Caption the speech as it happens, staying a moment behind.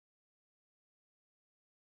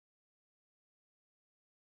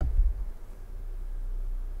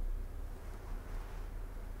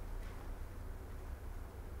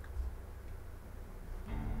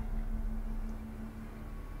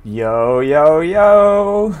Yo, yo,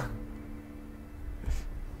 yo!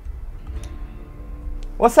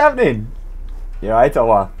 What's happening? You alright or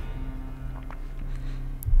what?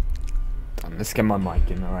 Let's get my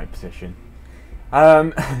mic in the right position.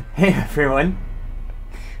 Hey everyone!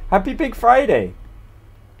 Happy Big Friday!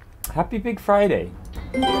 Happy Big Friday!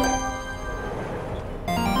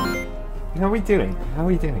 How are we doing? How are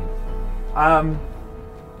we doing? I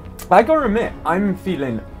gotta admit, I'm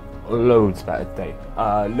feeling loads better today.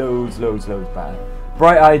 Loads better.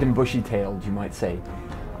 Bright-eyed and bushy-tailed, you might say.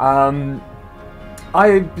 I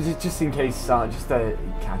just in case, just to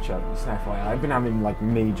catch up, just an FYI, I've been having like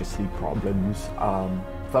major sleep problems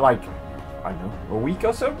for like, I don't know, a week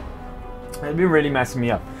or so. It's been really messing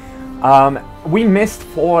me up. We missed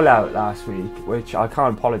Fallout last week, which I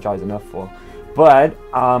can't apologize enough for. But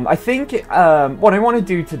I think what I want to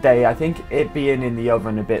do today, I think it being in the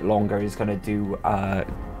oven a bit longer is going to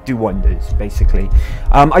do wonders, basically.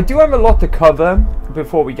 I do have a lot to cover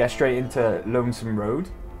before we get straight into Lonesome Road.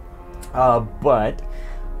 Yeah,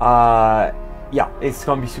 it's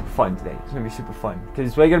going to be super fun today. It's going to be super fun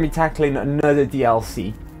because we're going to be tackling another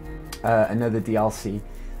DLC. And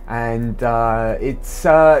it's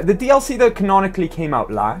the DLC that canonically came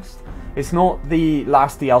out last. It's not the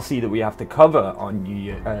last DLC that we have to cover on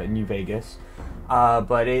New Vegas,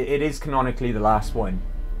 but it is canonically the last one.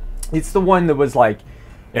 It's the one that was like,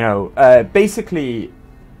 you know, basically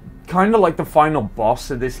kind of like the final boss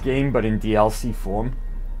of this game, but in DLC form.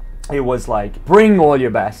 It was like, bring all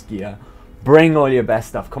your best gear, bring all your best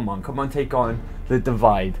stuff. Come on, take on the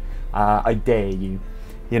Divide. I dare you.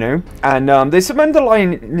 You know, and there's some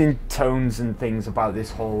underlying tones and things about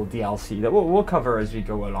this whole DLC that we'll cover as we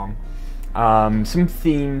go along. Some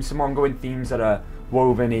themes, some ongoing themes that are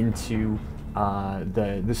woven into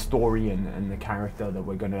the story and the character that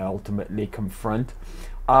we're going to ultimately confront.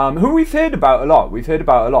 Who we've heard about a lot.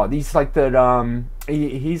 He's like the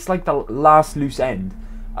he's like the last loose end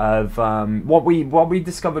of what we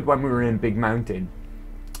discovered when we were in Big Mountain.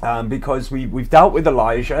 Because we've dealt with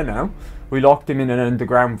Elijah now. We locked him in an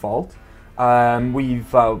underground vault.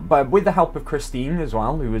 But with the help of Christine as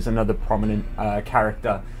well, who was another prominent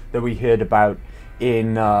character that we heard about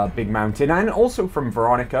in Big Mountain, and also from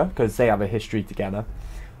Veronica, because they have a history together.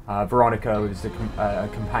 Veronica was a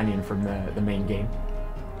companion from the main game.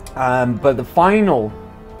 But the final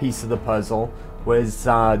piece of the puzzle was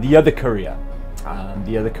the other courier,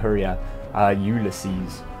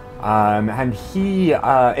 Ulysses. And he,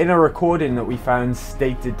 in a recording that we found,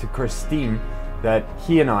 stated to Christine that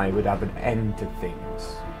he and I would have an end to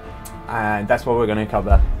things. And that's what we're going to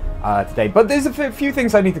cover today. But there's a few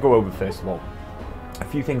things I need to go over first of all.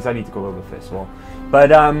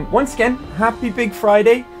 But once again, happy Big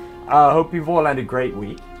Friday. Hope you've all had a great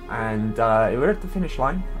week. And we're at the finish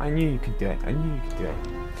line. I knew you could do it.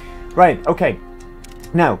 Right, okay.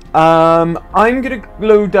 Now, I'm going to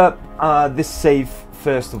load up this save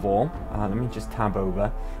first of all. Let me just tab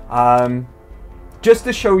over. Just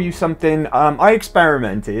to show you something, I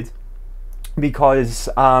experimented because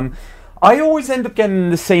I always end up getting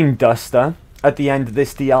the same duster at the end of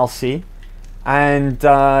this DLC, and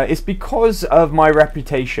it's because of my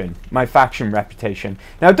reputation, my faction reputation.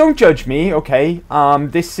 Now, don't judge me, okay?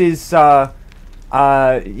 This is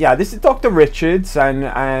this is Dr. Richards and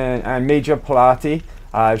Major Pilati.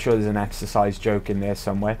 I'm sure there's an exercise joke in there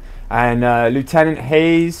somewhere. And Lieutenant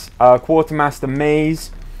Hayes, Quartermaster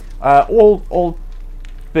Mays, all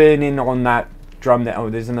burning on that drum there. Oh,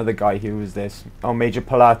 there's another guy. Who was this? Oh, Major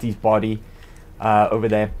Pilati's body over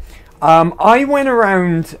there. I went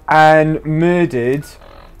around and murdered.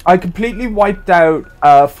 I completely wiped out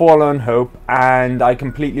Forlorn Hope, and I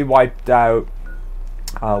completely wiped out.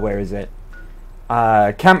 Where is it?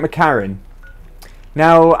 Camp McCarran.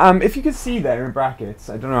 Now, if you can see there in brackets,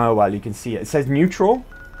 I don't know how well you can see it. It says neutral.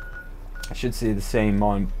 I should see the same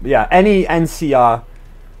on, yeah, any NCR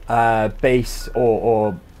base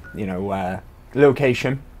or you know,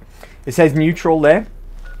 location. It says neutral there.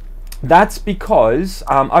 That's because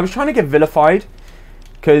I was trying to get vilified,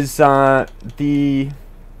 because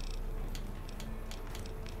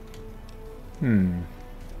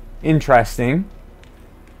interesting.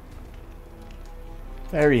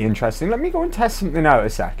 Very interesting. Let me go and test something out a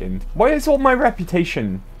second. Why is all my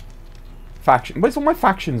reputation faction? Where's all my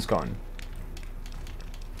factions gone?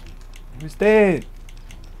 It was there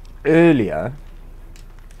earlier.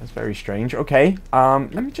 That's very strange. Okay.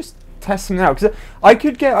 Let me just test something out, because I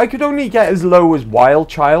could only get as low as Wild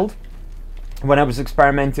Child when I was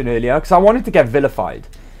experimenting earlier, because I wanted to get vilified.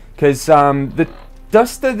 Because the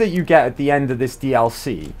duster that you get at the end of this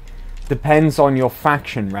DLC depends on your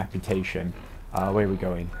faction reputation. Where are we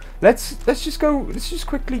going? Let's just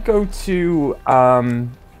quickly go to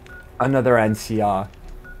another NCR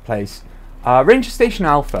place. Ranger Station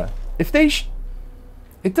Alpha. If they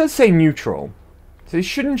it does say neutral. So they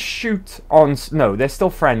shouldn't shoot on... No, they're still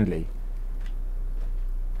friendly.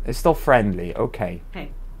 They're still friendly. Okay.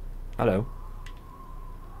 Hey. Hello.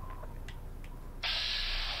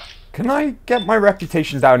 Can I get my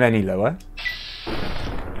reputation down any lower?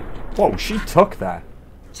 Whoa, she took that.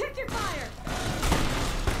 Check your fire.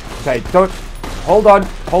 Okay, don't... Hold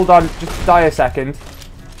on. Just die a second.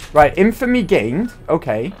 Right, infamy gained.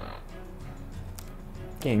 Okay.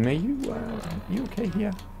 Game, are you okay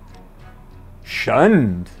here?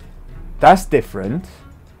 Shunned. That's different.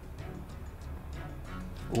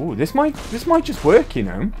 Ooh, this might just work, you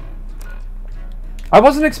know. I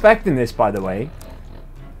wasn't expecting this, by the way.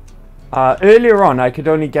 Earlier on, I could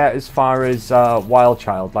only get as far as Wild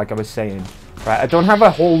Child, like I was saying. Right, I don't have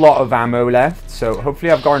a whole lot of ammo left, so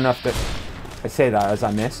hopefully I've got enough to... I say that as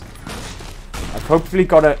I miss. I've hopefully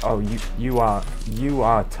got a... Oh, you are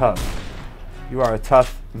tough. You are a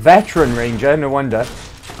tough veteran ranger, no wonder.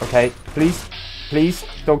 Okay, please,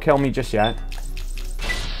 don't kill me just yet.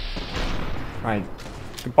 Right,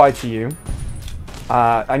 goodbye to you.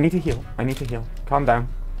 I need to heal. Calm down.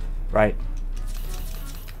 Right.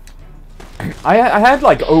 I had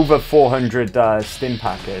like over 400 stim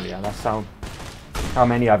pack earlier. That's how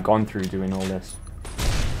many I've gone through doing all this.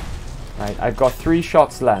 Right, I've got 3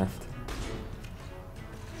 shots left.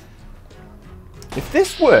 If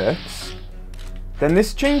this works, then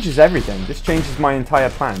this changes everything. This changes my entire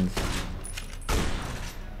plans.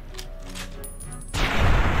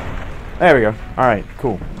 There we go. Alright,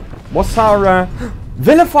 cool. What's our...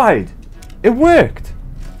 Vilified! It worked!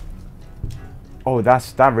 Oh,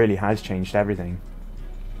 that really has changed everything.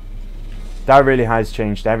 That really has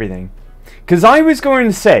changed everything. Because I was going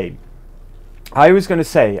to say...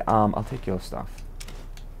 I'll take your stuff.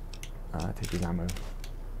 Take his ammo.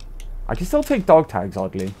 I can still take dog tags,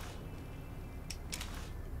 oddly.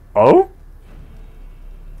 Oh?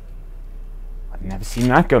 I've never seen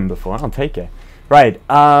that gun before. I'll take it. Right,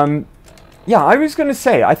 yeah, I was going to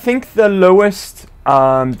say, I think the lowest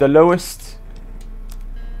that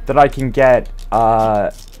I can get,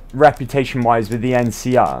 reputation-wise with the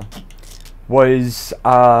NCR was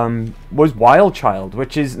Wild Child,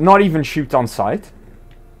 which is not even shoot on sight.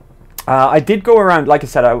 I did go around, like I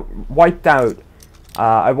said, I wiped out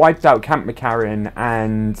Camp McCarran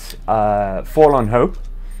and Forlorn Hope.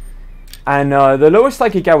 And the lowest I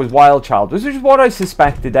could get was Wild Child, which is what I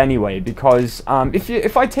suspected anyway, because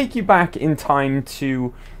if I take you back in time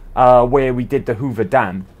to where we did the Hoover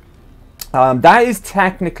Dam, that is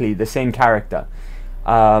technically the same character,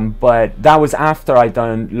 but that was after I'd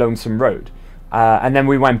done Lonesome Road, and then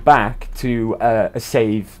we went back to a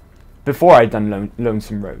save before I'd done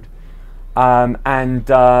Lonesome Road,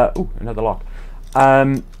 ooh, another lock.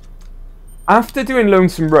 After doing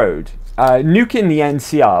Lonesome Road, nuking the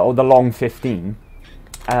NCR or the Long 15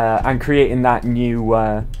 and creating that new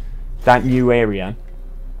area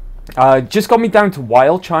just got me down to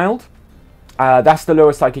Wild Child. That's the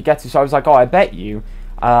lowest I could get to. So I was like, oh, I bet you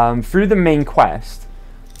through the main quest,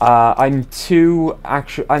 I'm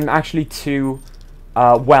actually too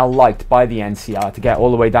well liked by the NCR to get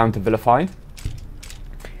all the way down to Vilified.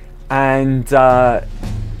 And oh,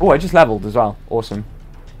 I just leveled as well. Awesome.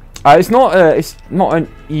 It's not an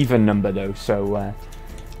even number though, so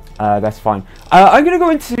that's fine. I'm gonna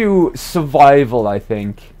go into survival, I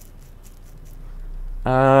think.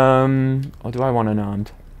 Or do I want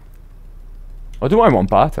unarmed? Or do I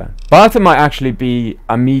want barter? Barter might actually be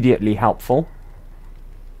immediately helpful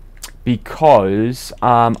because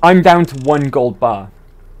I'm down to 1 gold bar,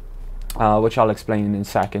 which I'll explain in a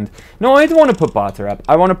second. No, I don't want to put barter up.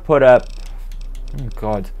 I want to put up. Oh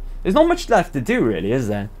God, there's not much left to do, really, is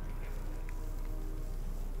there?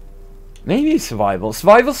 Maybe survival.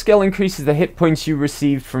 Survival skill increases the hit points you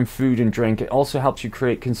received from food and drink. It also helps you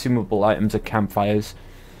create consumable items at campfires.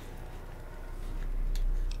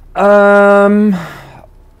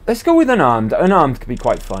 Let's go with unarmed. Unarmed could be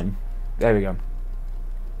quite fun. There we go.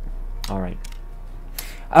 Alright.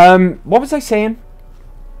 What was I saying?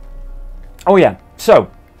 Oh yeah.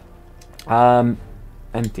 So.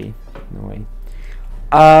 Empty. No way.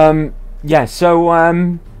 Yeah, so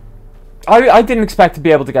I didn't expect to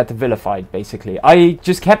be able to get to Vilified, basically. I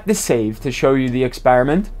just kept this save to show you the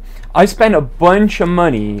experiment. I spent a bunch of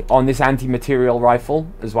money on this anti-material rifle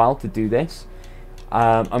as well to do this,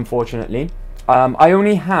 unfortunately. I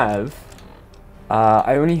only have...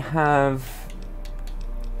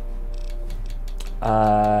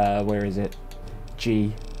 where is it?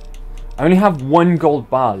 G. I only have 1 gold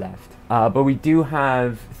bar left. but we do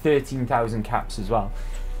have 13,000 caps as well.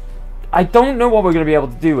 I don't know what we're going to be able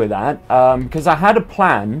to do with that, because I had a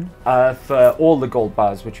plan for all the gold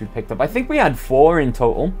bars which we picked up. I think we had 4 in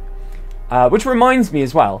total, which reminds me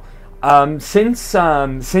as well,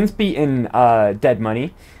 since beating Dead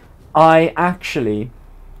Money, I actually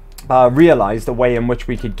realized a way in which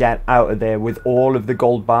we could get out of there with all of the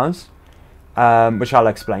gold bars, which I'll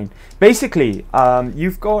explain. Basically,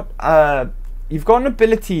 you've got an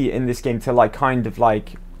ability in this game to like kind of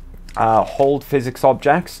like hold physics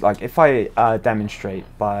objects. Like if I demonstrate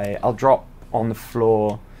by, I'll drop on the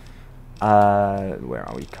floor, where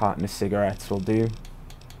are we, carton of cigarettes will do.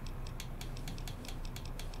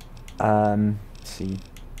 Let's see,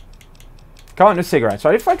 carton of cigarettes,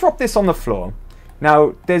 right? If I drop this on the floor,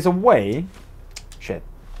 now there's a way, shit,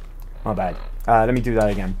 my bad, let me do that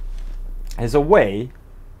again. There's a way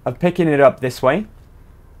of picking it up this way.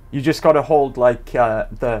 You just got to hold like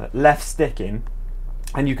the left stick in,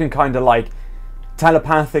 and you can kind of like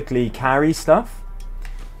telepathically carry stuff.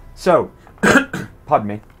 So, pardon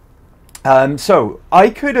me. So I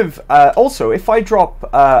could have also, if I drop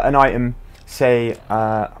an item, say,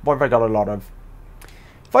 what have I got a lot of?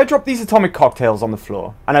 If I drop these atomic cocktails on the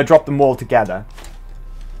floor and I drop them all together,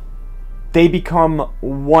 they become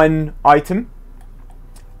one item.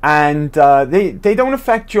 And they don't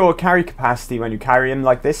affect your carry capacity when you carry them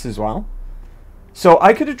like this as well. So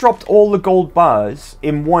I could have dropped all the gold bars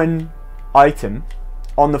in one item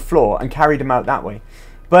on the floor and carried them out that way.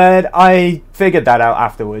 But I figured that out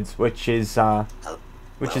afterwards, which is a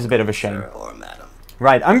bit of a shame.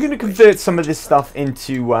 Right, I'm going to convert some of this stuff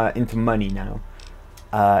into money now.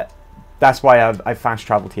 That's why I fast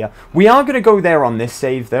traveled here. We are going to go there on this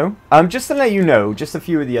save, though. Just to let you know, just a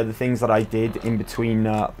few of the other things that I did in between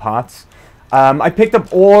parts. I picked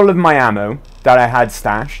up all of my ammo that I had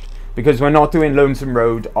stashed, because we're not doing Lonesome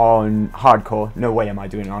Road on hardcore. No way am I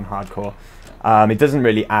doing it on hardcore. It doesn't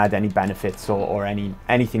really add any benefits or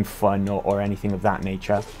anything fun or anything of that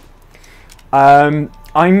nature.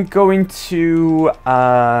 I'm going to...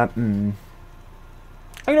 I'm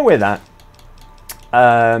going to wear that.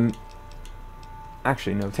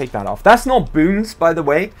 Actually, no, take that off. That's not boons, by the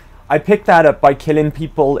way. I picked that up by killing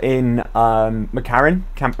people in McCarran,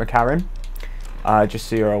 Camp McCarran. Just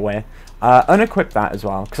so you're aware. Unequip that as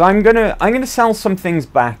well, because I'm gonna sell some things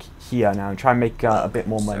back here now and try and make a bit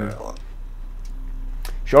more money.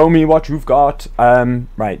 Show me what you've got.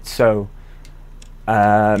 Right, so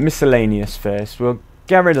miscellaneous first. We'll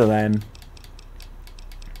get rid of them.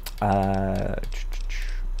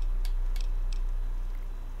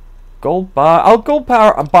 Gold bar. I'll gold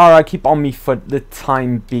bar I keep on me for the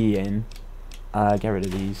time being. Get rid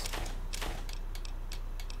of these.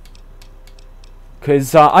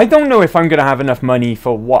 Because I don't know if I'm going to have enough money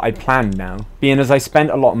for what I planned now. Being as I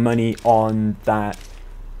spent a lot of money on that.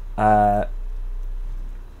 I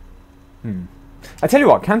tell you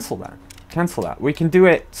what, cancel that. Cancel that. We can do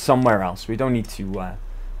it somewhere else. We don't need to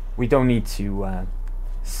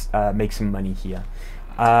make some money here.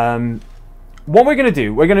 What we're going to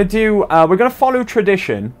do, we're going to follow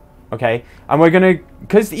tradition. Okay, and we're gonna,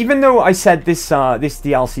 because even though I said this this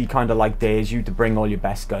DLC kind of like dares you to bring all your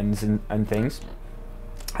best guns and things,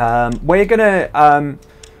 we're gonna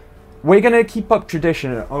keep up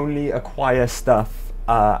tradition and only acquire stuff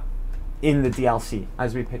in the DLC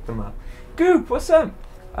as we pick them up. Goop, what's up?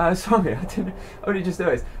 Sorry, I didn't only just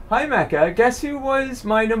noticed. Hi Mecca, guess who was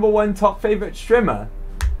my #1 top favorite streamer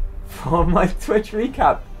for my Twitch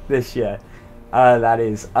recap this year? That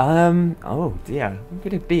is, oh dear, who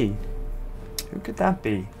could it be? Who could that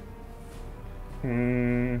be?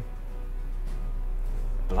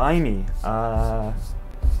 Blimey, I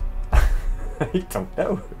don't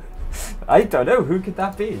know. I don't know, who could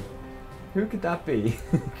that be? Who could that be?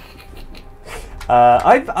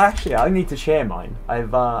 I need to share mine.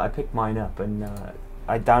 I picked mine up and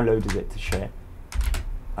I downloaded it to share.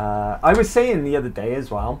 I was saying the other day as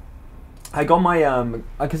well, I got my,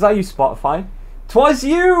 because I use Spotify. 'Twas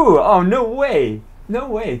you! Oh, no way! No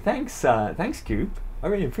way. Thanks, thanks, Coop. I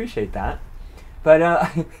really appreciate that. But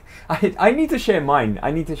I need to share mine.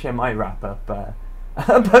 I need to share my wrap up.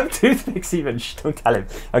 About toothpicks even. Shh, don't tell him.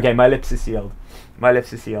 Okay, my lips are sealed. My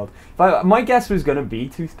lips are sealed. My guess was gonna be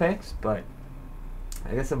toothpicks, but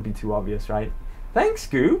I guess that would be too obvious, right? Thanks,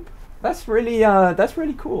 Coop. That's really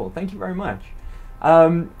cool. Thank you very much.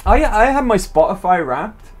 I had my Spotify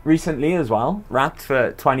wrapped recently as well. Wrapped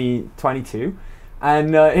for 2022.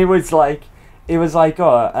 And it was like,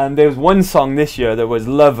 oh, there was one song this year that was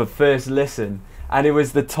Love at First Listen, and it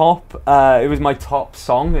was the top, it was my top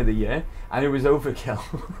song of the year, and it was Overkill.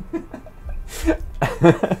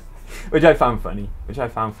 Which I found funny.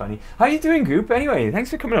 How you doing, Goop? Anyway, thanks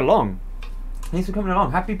for coming along.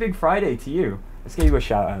 Happy Big Friday to you. Let's get you a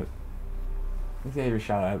shout out.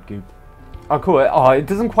 Goop. Oh, cool. Oh, it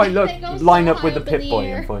doesn't quite line up with the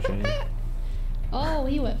Pip-Boy, unfortunately. Oh,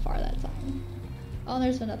 he went far that time. Oh,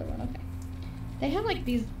 there's another one. Okay. They have like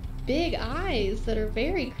these big eyes that are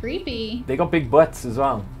very creepy. They got big butts as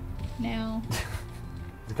well. Now.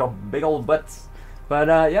 They got big old butts. But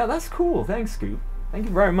yeah, that's cool. Thanks, Scoop. Thank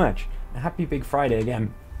you very much. Happy Big Friday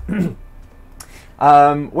again.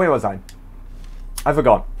 Where was I? I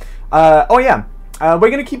forgot. Oh yeah.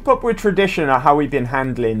 We're going to keep up with tradition of how we've been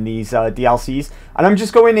handling these DLCs. And I'm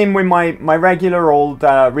just going in with my regular old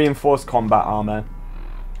reinforced combat armor.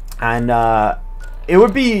 And it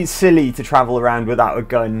would be silly to travel around without a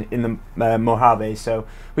gun in the Mojave. So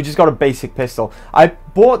we just got a basic pistol. I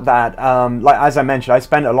bought that, like as I mentioned, I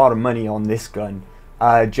spent a lot of money on this gun.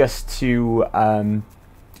 Just to go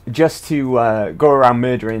around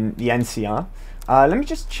murdering the NCR. Let me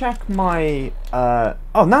just check my...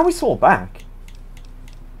 oh, now it's all back.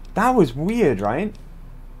 That was weird, right?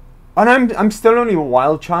 And I'm still only a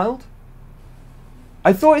wild child?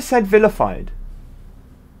 I thought it said vilified.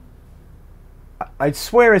 I'd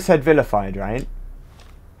swear it said vilified, right?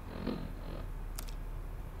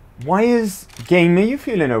 Why is... Game, are you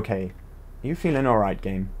feeling okay? Are you feeling alright,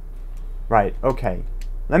 game? Right, okay.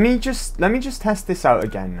 Let me just test this out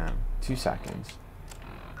again now. 2 seconds.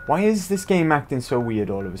 Why is this game acting so weird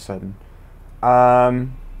all of a sudden? Right.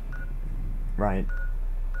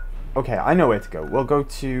 Okay, I know where to go. We'll go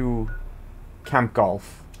to Camp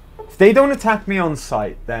Golf. If they don't attack me on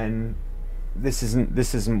sight, then this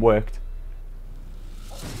isn't worked.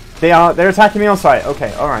 They're attacking me on sight.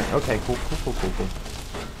 Okay, alright, okay, cool.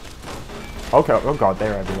 Okay, oh god,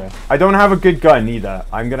 they're everywhere. I don't have a good gun either.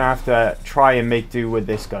 I'm gonna have to try and make do with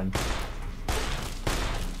this gun.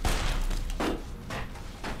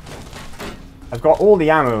 I've got all the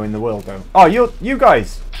ammo in the world though. Oh, you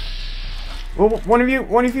guys! Well, one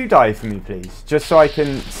of you die for me, please. Just so I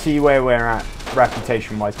can see where we're at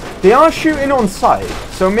reputation-wise. They are shooting on sight,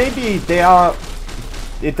 so maybe they are...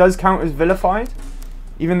 It does count as vilified?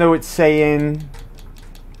 Even though it's saying...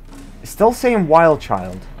 It's still saying wild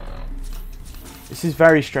child. This is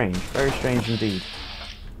very strange indeed.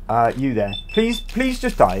 You there. Please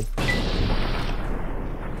just die.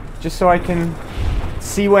 Just so I can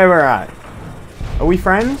see where we're at. Are we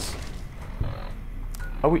friends?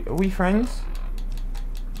 Are we friends?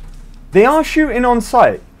 They are shooting on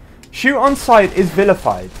sight. Shoot on sight is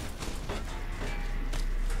vilified.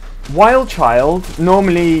 Wild child,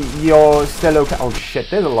 normally you're still okay. Oh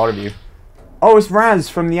shit, there's a lot of you. Oh, it's Raz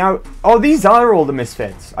from the out... Oh, these are all the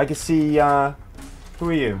misfits. I can see, who are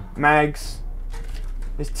you? Mags.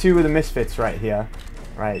 There's 2 of the misfits right here.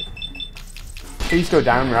 Right. Please go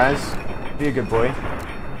down, Raz. Be a good boy.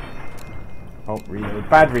 Oh, reload.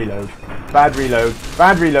 Bad reload. I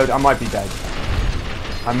might be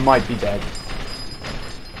dead.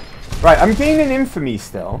 Right, I'm gaining infamy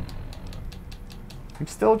still.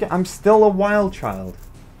 I'm still a wild child.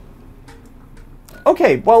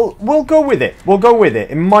 Okay, well, we'll go with it.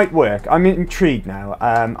 It might work. I'm intrigued now.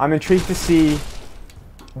 I'm intrigued to see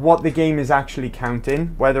what the game is actually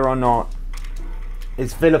counting, whether or not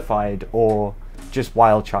it's vilified or just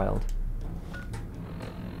wild child.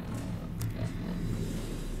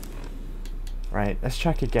 Right, let's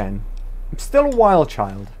check again. I'm still a wild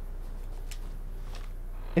child.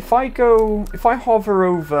 If I hover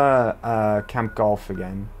over Camp Golf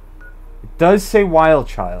again, it does say wild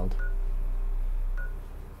child.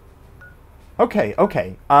 Okay.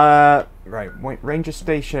 Right, Ranger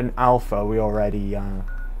Station Alpha, we already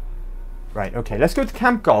right, okay, let's go to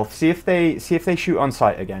Camp Golf, see if they shoot on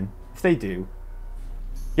sight again. If they do.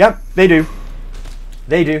 Yep, they do.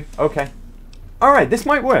 Okay. Alright, this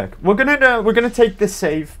might work. We're gonna take this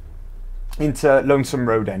save into Lonesome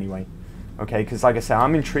Road anyway. Okay, because like I said,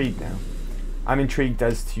 I'm intrigued now. I'm intrigued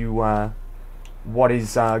as to what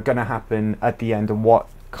is gonna happen at the end and what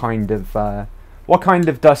kind of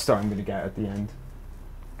duster I'm gonna get at the end.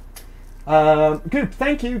 Good,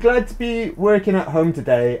 thank you. Glad to be working at home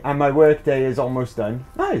today, and my work day is almost done.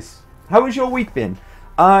 Nice. How has your week been?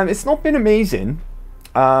 It's not been amazing.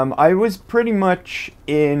 I was pretty much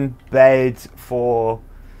in bed for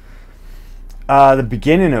the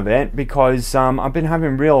beginning of it because I've been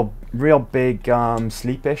having real big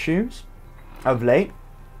sleep issues of late.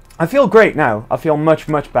 I feel great now. I feel much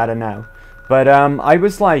better now. But I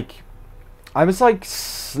was like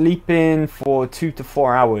sleeping for 2 to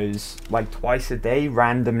 4 hours, like twice a day,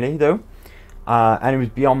 randomly though, and it was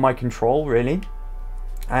beyond my control really,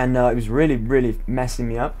 and it was really messing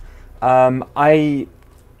me up.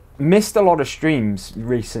 missed a lot of streams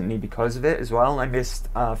recently because of it as well. I missed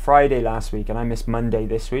Friday last week and I missed Monday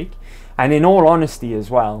this week. And in all honesty as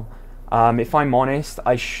well, if I'm honest,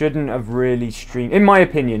 I shouldn't have really streamed. In my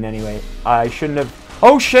opinion anyway, I shouldn't have...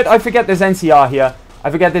 Oh shit, I forget there's NCR here. I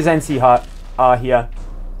forget there's NCR here.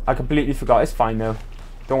 I completely forgot. It's fine though.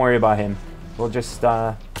 Don't worry about him. We'll just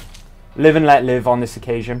live and let live on this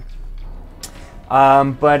occasion.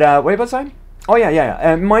 Wait, what's I? Oh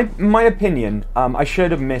yeah. My opinion, I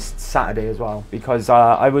should have missed Saturday as well because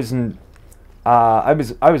I was a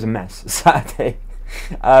mess Saturday.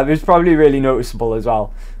 It was probably really noticeable as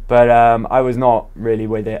well, but I was not really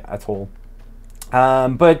with it at all.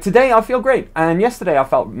 But today I feel great, and yesterday I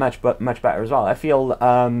felt much better as well. I feel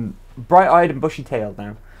bright-eyed and bushy-tailed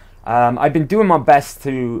now. I've been doing my best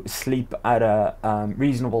to sleep at a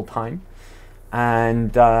reasonable time.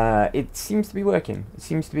 And it seems to be working.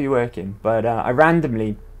 But I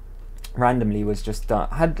randomly was just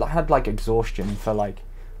had like exhaustion for like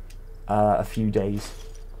a few days.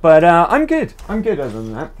 But I'm good. Other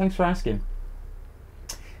than that. Thanks for asking.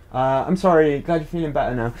 I'm sorry. Glad you're feeling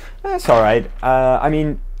better now. That's all right. I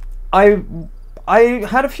mean, I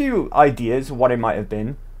had a few ideas of what it might have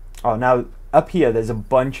been. Oh, now up here there's a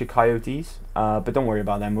bunch of coyotes. But don't worry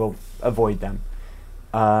about them. We'll avoid them.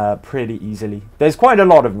 Pretty easily. There's quite a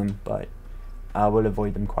lot of them, but we'll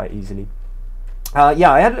avoid them quite easily.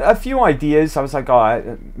 Yeah, I had a few ideas. I was like,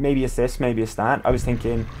 oh, maybe it's this, maybe it's that. I was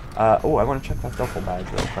thinking, oh, I want to check that duffel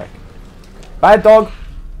bag real quick. Bad dog!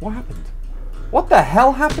 What happened? What the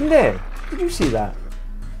hell happened there? Did you see that?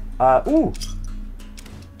 Ooh,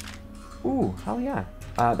 hell yeah.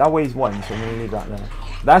 That weighs 1, so I'm going to leave that there.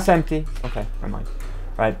 That's empty. Okay, never mind.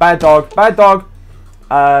 Right, bad dog.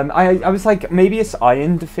 I was like, maybe it's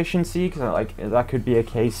iron deficiency, because like that could be a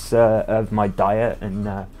case of my diet and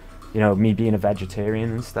you know, me being a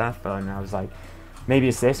vegetarian and stuff. And I was like, maybe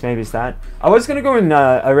it's this, maybe it's that. I was gonna go and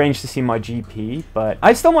arrange to see my GP, but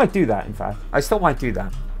I still might do that. In fact,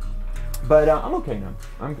 But I'm okay now.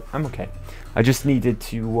 I'm okay. I just needed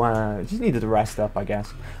to rest up, I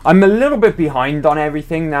guess. I'm a little bit behind on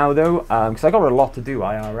everything now though, because I got a lot to do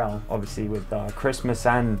IRL, obviously with Christmas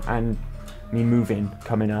and me moving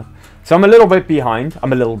coming up, so I'm a little bit behind.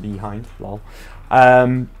 Lol.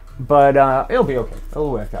 But it'll be okay.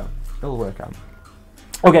 It'll work out.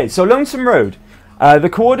 Okay, so Lonesome Road. The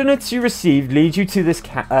coordinates you received lead you to this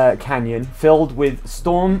canyon filled with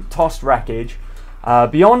storm-tossed wreckage.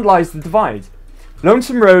 Beyond lies the divide.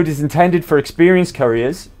 Lonesome Road is intended for experienced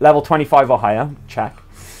couriers, level 25 or higher. Check.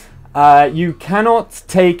 You cannot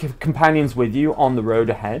take companions with you on the road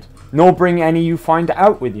ahead, nor bring any you find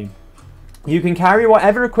out with you. You can carry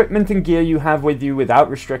whatever equipment and gear you have with you without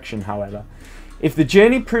restriction, however. If the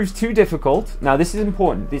journey proves too difficult... Now, this is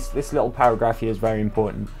important. This little paragraph here is very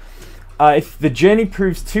important. If the journey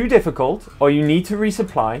proves too difficult, or you need to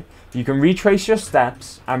resupply, you can retrace your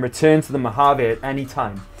steps and return to the Mojave at any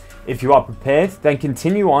time. If you are prepared, then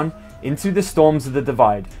continue on into the storms of the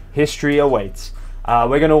divide. History awaits.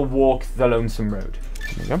 We're going to walk the Lonesome Road.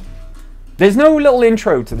 There we go. There's no little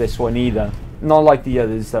intro to this one either. Not like the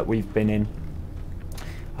others that we've been in.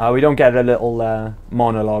 We don't get a little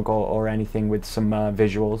monologue or anything with some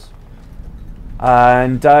visuals.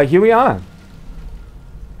 And here we are.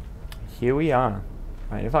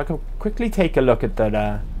 Right, if I could quickly take a look at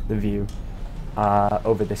the view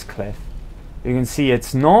over this cliff. You can see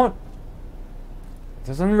it's not... It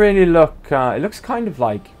doesn't really look... it looks kind of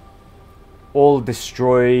like all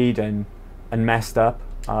destroyed and messed up.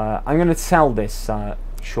 I'm going to sell this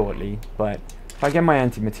shortly, but if I get my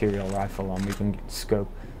anti-material rifle on, we can scope.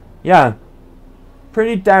 Yeah,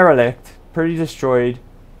 pretty derelict, pretty destroyed,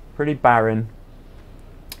 pretty barren.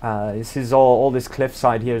 This is all this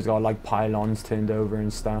cliffside here has got like pylons turned over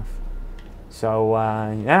and stuff. So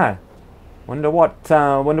yeah, wonder what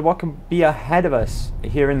can be ahead of us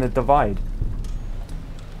here in the divide.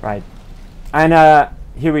 Right, and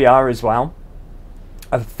here we are as well.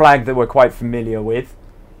 A flag that we're quite familiar with.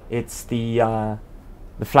 It's the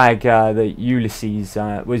flag that Ulysses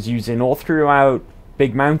was using all throughout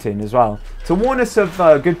Big Mountain as well, to warn us of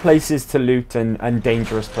good places to loot and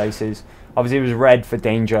dangerous places. Obviously it was red for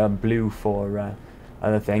danger, blue for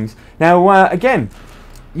other things. Now again,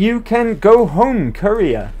 you can go home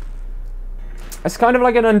courier. It's kind of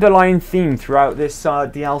like an underlying theme throughout this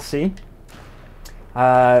DLC.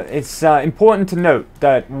 It's important to note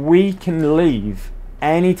that we can leave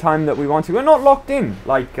anytime that we want to. We're not locked in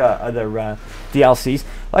like other DLCs.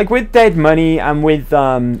 Like with Dead Money and with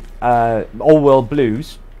All World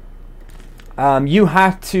Blues, you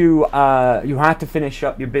had to finish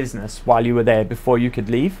up your business while you were there before you could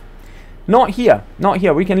leave. Not here. Not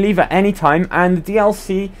here. We can leave at any time, and the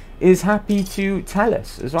DLC is happy to tell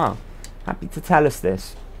us as well. Happy to tell us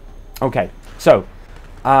this. Okay, so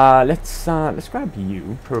let's grab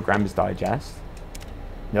you. Programmer's Digest.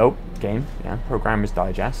 Nope, game. Yeah, Programmer's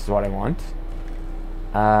Digest is what I want.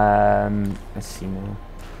 Let's see now.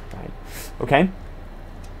 Right. Okay.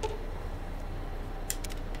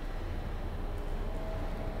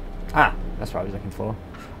 Ah, that's what I was looking for.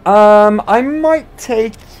 I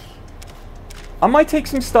might take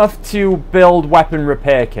some stuff to build weapon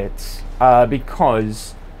repair kits,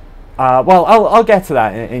 because, well, I'll get to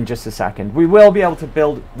that in just a second. We will be able to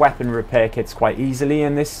build weapon repair kits quite easily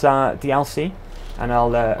in this DLC, and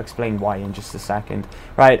I'll explain why in just a second.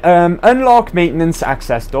 Right, unlock maintenance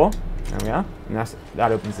access door. There we are, and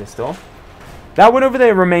that opens this door. That one over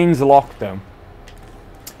there remains locked, though.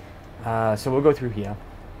 So we'll go through here.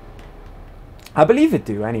 I believe it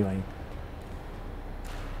do, anyway.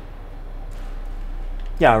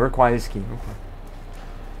 Yeah, it requires key. Okay.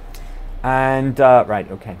 And, right,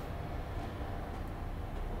 okay.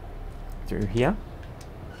 Through here.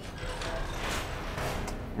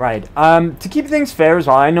 Right, to keep things fair as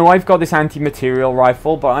well, I know I've got this anti-material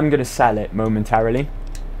rifle, but I'm going to sell it momentarily.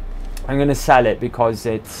 I'm going to sell it because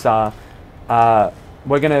it's, we're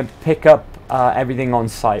going to pick up everything on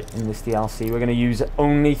site in this DLC. We're going to use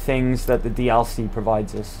only things that the DLC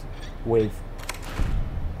provides us with.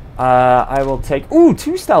 I will take... Ooh,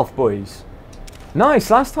 2 stealth boys.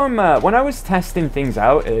 Nice. Last time, when I was testing things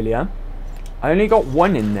out earlier, I only got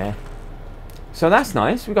 1 in there. So that's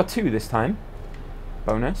nice. We got 2 this time.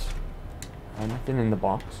 Bonus. Nothing in the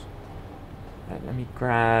box. Right, let me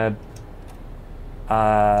grab...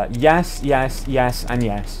 yes, yes, yes, and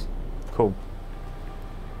yes. Cool.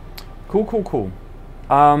 Cool.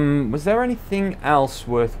 Was there anything else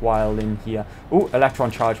worthwhile in here? Oh,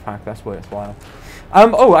 electron charge pack. That's worthwhile.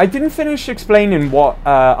 Oh, I didn't finish explaining what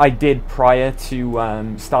I did prior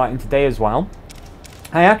to starting today as well.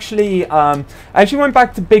 I actually went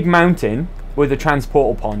back to Big Mountain with a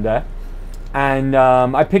transportal ponder, and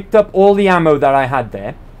I picked up all the ammo that I had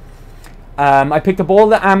there. I picked up all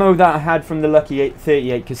the ammo that I had from the Lucky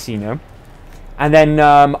 38 casino, and then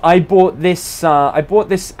I bought this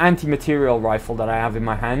anti-material rifle that I have in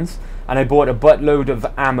my hands, and I bought a buttload of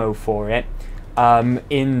ammo for it.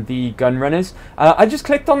 In the gun runners. I just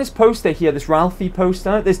clicked on this poster here, this Ralphie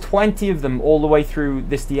poster. There's 20 of them all the way through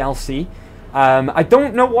this DLC. I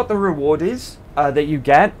don't know what the reward is that you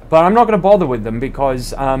get, but I'm not going to bother with them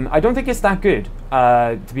because I don't think it's that good,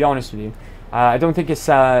 to be honest with you. I don't think it's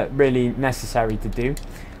really necessary to do.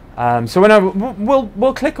 So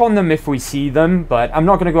we'll click on them if we see them, but I'm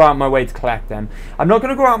not going to go out my way to collect them. I'm not going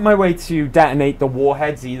to go out my way to detonate the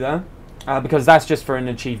warheads either. Because that's just for an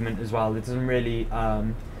achievement as well. It doesn't really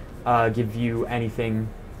give you anything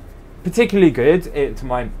particularly good, to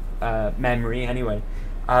my memory anyway.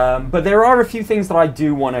 But there are a few things that I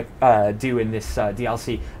do want to do in this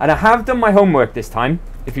DLC. And I have done my homework this time,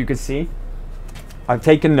 if you could see. I've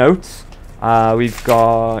taken notes. We've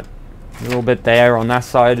got a little bit there on that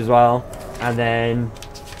side as well. And then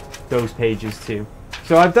those pages too.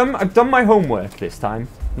 So I've done my homework this time.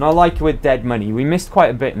 Not like with Dead Money. We missed quite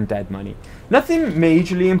a bit in Dead Money. Nothing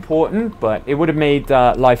majorly important, but it would have made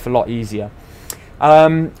life a lot easier.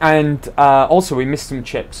 And also we missed some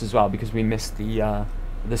chips as well because we missed the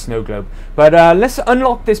snow globe. But let's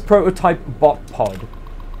unlock this prototype bot pod.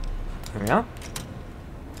 There we are.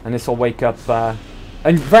 And this will wake up a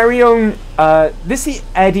very own... this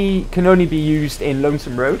Eddie can only be used in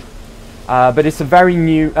Lonesome Road. But it's a very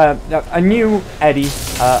new... a new Eddie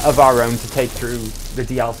of our own to take through the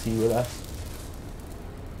DLC with us.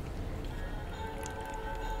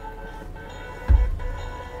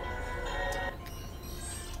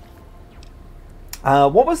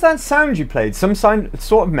 What was that sound you played? Some sort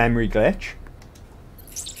of memory glitch?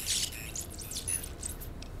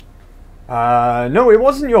 No, it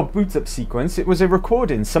wasn't your boot up sequence. It was a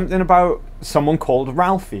recording. Something about someone called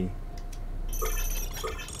Ralphie.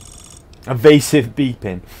 Evasive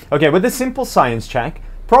beeping. Okay, with a simple science check,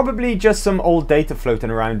 probably just some old data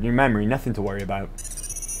floating around in your memory. Nothing to worry about.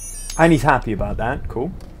 And he's happy about that.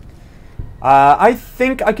 Cool. I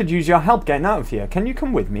think I could use your help getting out of here. Can you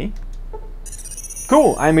come with me?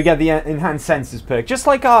 Cool. And we get the enhanced senses perk, just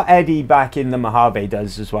like our Eddie back in the Mojave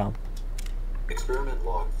does as well. Experiment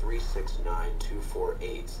log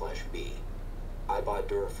 369248/B. iBot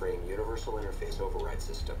Duraframe Universal Interface Override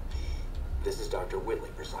System. This is Dr.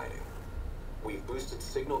 Whitley presiding. We've boosted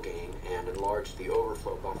signal gain and enlarged the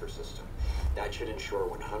overflow buffer system. That should ensure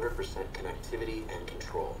 100% connectivity and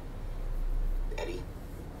control. Eddie,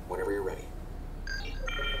 whenever you're ready.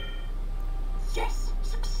 Yes,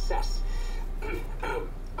 success.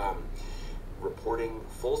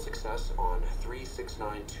 access on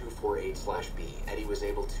 369248/B. Eddie was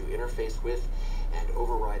able to interface with and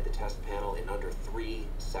override the test panel in under 3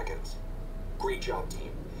 seconds. Great job,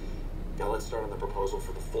 team. Now let's start on the proposal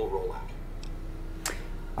for the full rollout.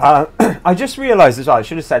 I just realised as well, I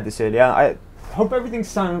should have said this earlier, I hope everything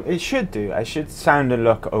it should do. It should sound and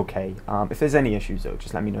look okay. If there's any issues though,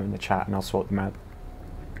 just let me know in the chat and I'll sort them out.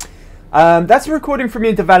 That's a recording from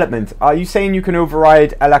your development. Are you saying you can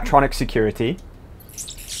override electronic security?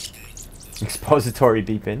 Expository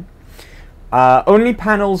beeping. Only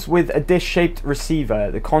panels with a dish-shaped receiver.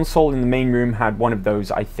 The console in the main room had one of those,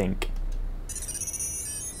 I think.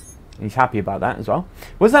 He's happy about that as well.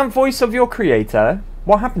 Was that voice of your creator?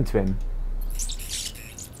 What happened to him?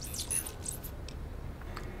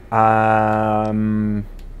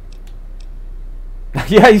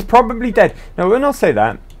 Yeah, he's probably dead. No, we'll not say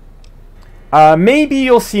that. Maybe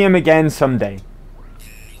you'll see him again someday.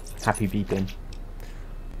 Happy beeping.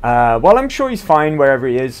 Well, I'm sure he's fine wherever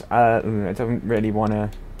he is. I don't really want to...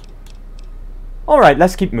 Alright,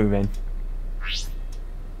 let's keep moving.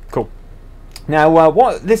 Cool. Now,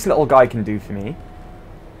 what this little guy can do for me...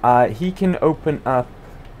 he can open up...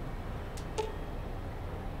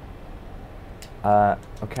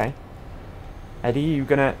 okay. Eddie, you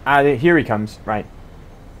gonna... here he comes. Right.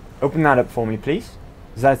 Open that up for me, please.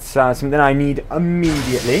 That's something I need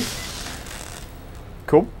immediately.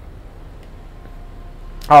 Cool.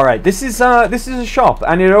 Alright, this is a shop,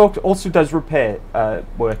 and it also does repair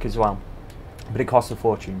work as well. But it costs a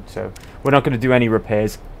fortune, so we're not going to do any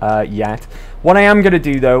repairs yet. What I am going to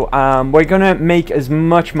do, though, we're going to make as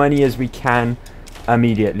much money as we can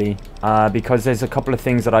immediately. Because there's a couple of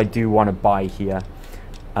things that I do want to buy here.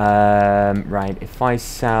 Right, if I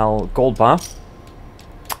sell gold bar.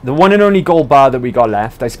 The one and only gold bar that we got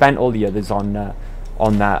left. I spent all the others on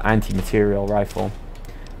that anti-material rifle.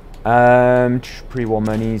 Pre-war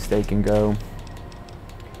monies, they can go.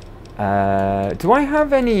 Do I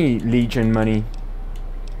have any Legion money?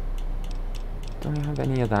 Don't have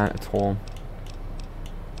any of that at all.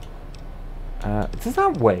 Does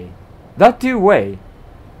that weigh? That do weigh.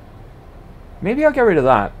 Maybe I'll get rid of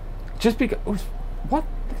that. Just because... Oh, what?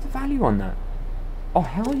 Look at the value on that. Oh,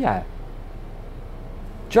 hell yeah.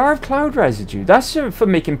 Jar of cloud residue. That's for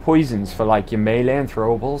making poisons for like your melee and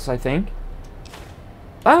throwables, I think.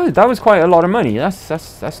 That was quite a lot of money.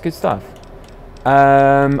 That's good stuff.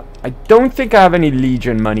 I don't think I have any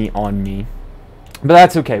Legion money on me, but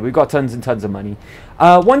that's okay. We've got tons and tons of money.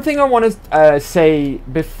 One thing I want to say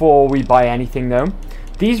before we buy anything though,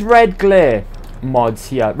 these red glare mods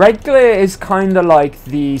here. Red glare is kind of like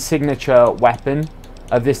the signature weapon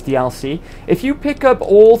of this DLC. If you pick up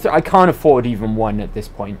all I can't afford even one at this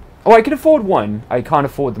point. Oh, I can afford one. I can't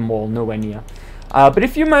afford them all, nowhere near. But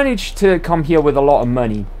if you manage to come here with a lot of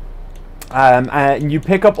money, and you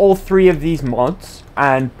pick up all 3 of these mods,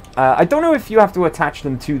 and I don't know if you have to attach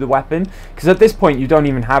them to the weapon, because at this point you don't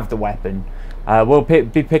even have the weapon. We'll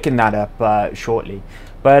be picking that up shortly.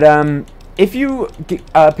 But if you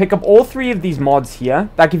pick up all 3 of these mods here,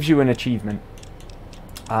 that gives you an achievement.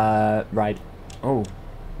 Right. Oh,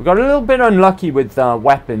 we got a little bit unlucky with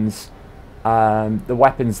weapons. The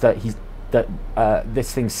weapons that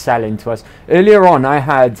this thing's selling to us. Earlier on, I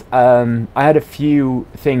had a few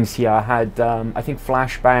things here. I had I think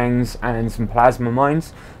flashbangs and some plasma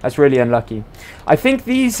mines. That's really unlucky. I think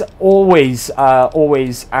these always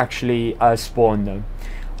actually spawn though.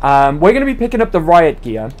 We're going to be picking up the riot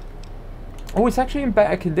gear. Oh, it's actually in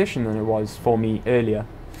better condition than it was for me earlier.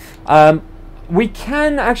 We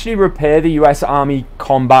can actually repair the US Army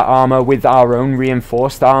combat armor with our own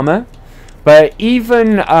reinforced armor. But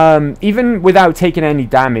even without taking any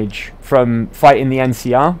damage from fighting the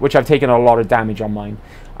NCR, which I've taken a lot of damage on mine,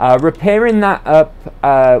 repairing that up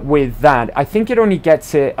with that, I think it only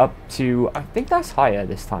gets it up to... I think that's higher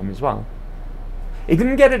this time as well. It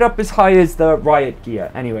didn't get it up as high as the riot gear.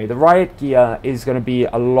 Anyway, the riot gear is going to be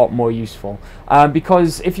a lot more useful.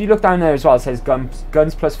 Because if you look down there as well, it says guns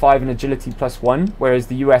 +5 and agility +1, whereas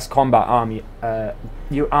the US combat army,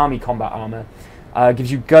 army combat armor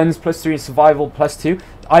gives you guns +3 and survival +2.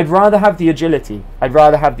 I'd rather have the agility.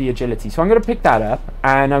 So I'm going to pick that up,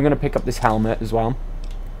 and I'm going to pick up this helmet as well.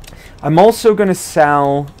 I'm also going to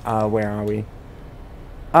sell... where are we?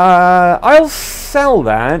 I'll sell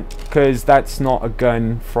that, because that's not a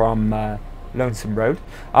gun from Lonesome Road.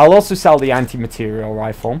 I'll also sell the anti-material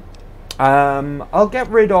rifle. I'll get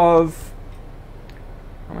rid of...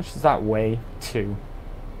 How much does that weigh? 2.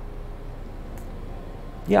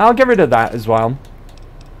 Yeah, I'll get rid of that as well.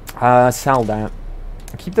 Sell that.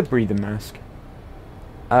 Keep the breathing mask.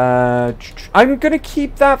 I'm going to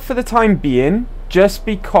keep that for the time being, just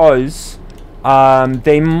because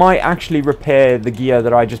they might actually repair the gear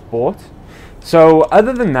that I just bought. So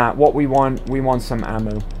other than that, what we want some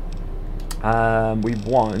ammo. We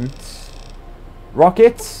want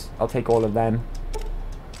rockets. I'll take all of them.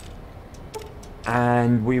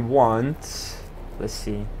 And we want, let's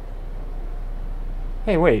see.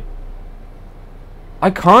 Hey, wait. I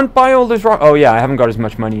can't buy all those rockets. Oh yeah, I haven't got as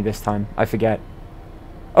much money this time. I forget.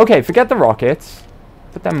 Okay, forget the rockets.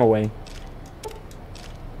 Put them away.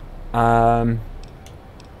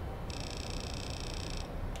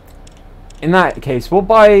 In that case, we'll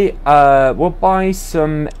buy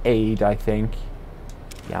some aid, I think.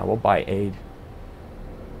 Yeah, we'll buy aid.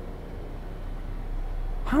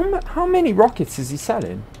 How many rockets is he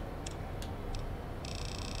selling?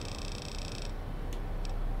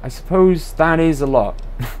 I suppose that is a lot.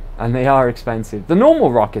 And they are expensive. The normal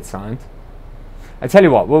rockets aren't. I tell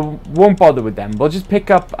you what, we won't bother with them. We'll just pick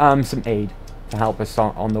up some aid to help us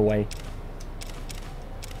on the way.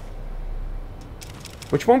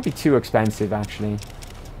 Which won't be too expensive, actually.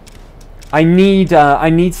 I need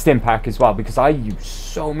Stimpack as well, because I use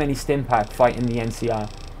so many Stimpack fighting the NCR.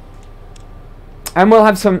 And we'll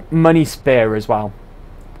have some money spare as well,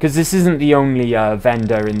 because this isn't the only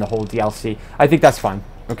vendor in the whole DLC. I think that's fine.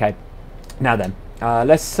 Okay, now then,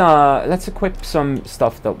 let's equip some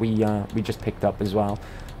stuff that we just picked up as well.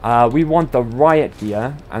 We want the riot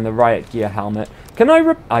gear and the riot gear helmet. Can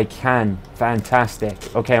I can.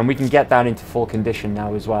 Fantastic. Okay, and we can get that into full condition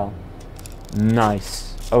now as well.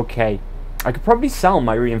 Nice. Okay, I could probably sell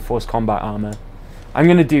my reinforced combat armor. I'm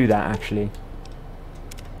gonna do that actually.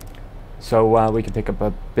 So we can pick up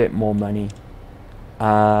a bit more money.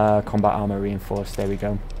 Combat armor reinforced. There we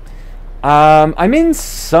go. I'm in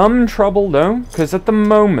some trouble though, because at the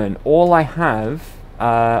moment all I have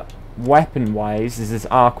weapon-wise is this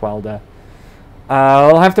arc welder.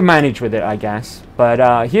 I'll have to manage with it, I guess.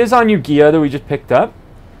 But here's our new gear that we just picked up,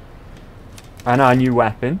 and our new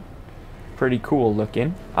weapon. Pretty cool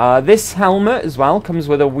looking. This helmet as well comes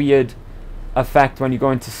with a weird effect when you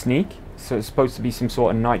go into sneak. So it's supposed to be some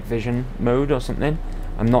sort of night vision mode or something.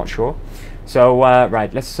 I'm not sure. So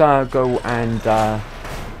right, let's go and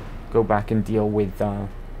go back and deal with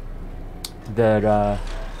the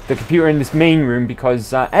computer in this main room,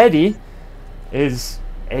 because Eddie is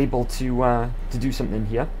able to do something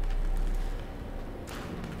here.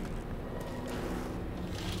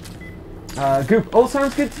 Goop, all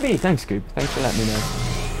sounds good to me. Thanks, Goop. Thanks for letting me know.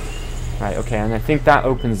 Right, okay, and I think that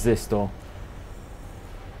opens this door.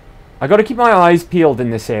 I got to keep my eyes peeled in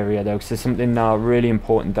this area though, because there's something really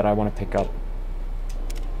important that I want to pick up.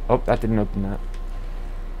 Oh, that didn't open that.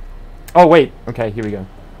 Oh wait, okay, here we go.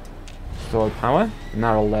 Store power, and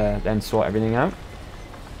that'll then sort everything out.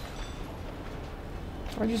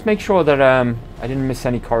 I'll just make sure that I didn't miss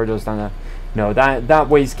any corridors down there. No, that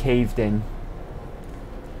way's caved in.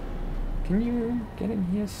 Can you get in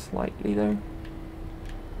here slightly though?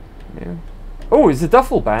 No. Oh, it's a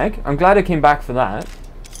duffel bag. I'm glad I came back for that.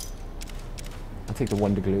 I'll take the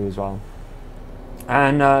Wonder Glue as well.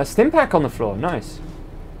 And Stimpack on the floor. Nice.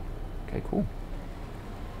 Okay, cool.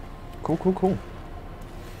 Cool.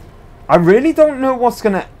 I really don't know what's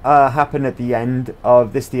going to happen at the end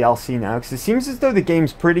of this DLC now, because it seems as though the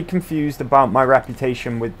game's pretty confused about my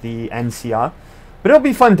reputation with the NCR. But it'll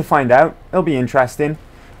be fun to find out. It'll be interesting.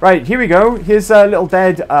 Right, here we go. Here's a little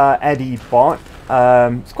dead Eddie bot.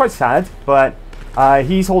 It's quite sad, but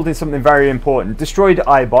he's holding something very important. Destroyed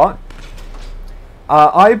iBot.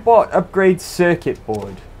 iBot upgrade circuit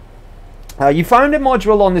board. You found a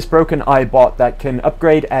module on this broken iBot that can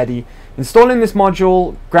upgrade Eddie. Installing this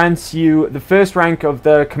module grants you the first rank of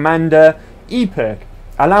the Commander E perk,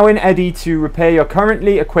 allowing Eddie to repair your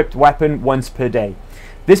currently equipped weapon once per day.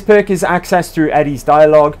 This perk is accessed through Eddie's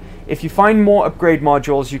dialogue. If you find more upgrade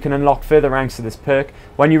modules, you can unlock further ranks of this perk.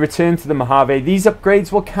 When you return to the Mojave, these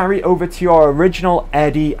upgrades will carry over to your original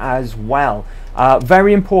Eddie as well.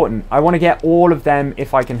 Very important. I want to get all of them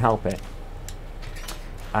if I can help it.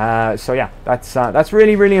 So yeah, that's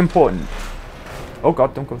really important. Oh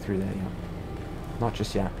god, don't go through there yet. Not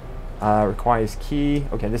just yet. Requires key.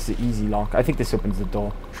 Okay, this is an easy lock. I think this opens the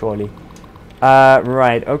door, surely.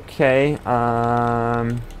 Right, okay.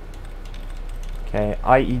 Okay,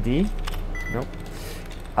 IED. Nope.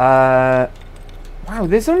 Wow,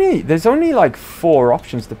 there's only like 4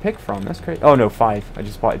 options to pick from. That's crazy. Oh no, 5. I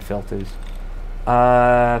just spotted filters.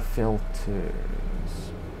 Filters.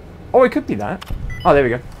 Oh, it could be that. Oh, there we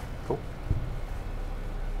go. Cool.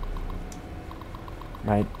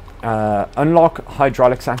 Right. Unlock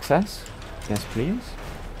hydraulics access. Yes, please.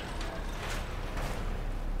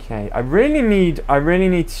 Okay. I really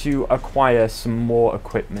need to acquire some more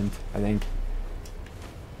equipment, I think.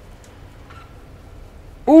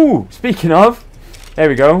 Ooh, speaking of, there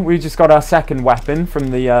we go. We just got our second weapon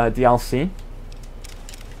from the DLC.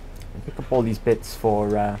 Pick up all these bits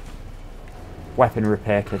for weapon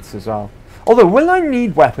repair kits as well. Although, will I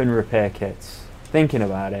need weapon repair kits? Thinking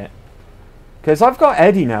about it. Because I've got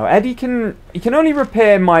Eddie now. Eddie can only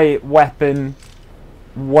repair my weapon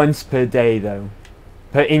once per day, though.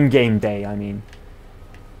 Per in-game day, I mean.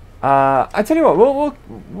 I tell you what,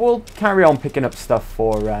 we'll carry on picking up stuff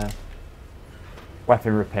for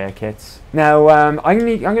weapon repair kits. Now, I'm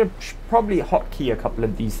gonna probably hotkey a couple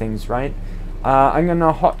of these things, right? I'm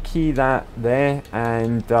gonna hotkey that there,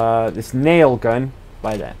 and this nail gun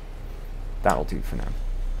by there. That'll do for now.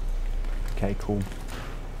 Okay, cool.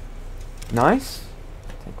 Nice.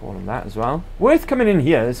 Take all of that as well. Worth coming in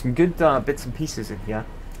here. There's some good bits and pieces in here,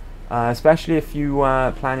 especially if you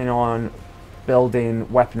are planning on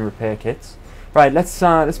building weapon repair kits. Right, let's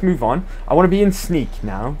move on. I want to be in sneak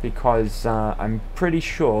now because I'm pretty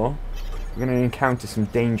sure we're going to encounter some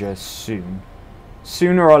danger soon.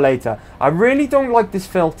 Sooner or later. I really don't like this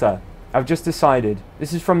filter. I've just decided.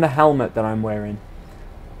 This is from the helmet that I'm wearing.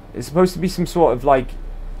 It's supposed to be some sort of like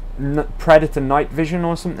predator night vision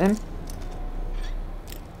or something.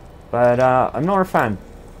 But I'm not a fan.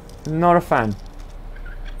 Not a fan.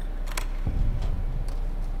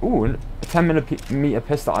 Ooh, a 10mm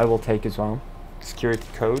pistol I will take as well. Security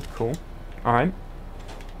code, cool. Alright.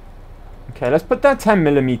 Okay, let's put that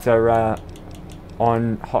 10mm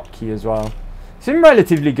on hotkey as well. It's in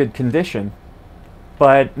relatively good condition,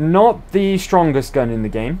 but not the strongest gun in the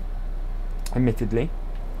game, admittedly.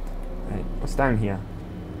 Right, what's down here?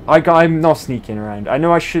 I'm not sneaking around. I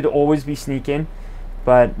know I should always be sneaking,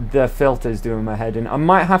 but the filter's doing my head in. I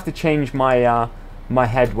might have to change my my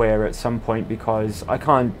headwear at some point because I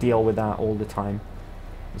can't deal with that all the time.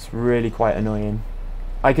 It's really quite annoying.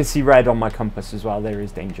 I can see red on my compass as well. There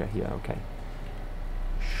is danger here. Okay.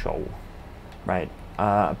 Show. Right.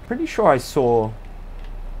 I'm pretty sure I saw...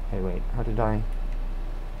 Hey, wait. How did I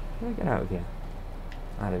get out of here?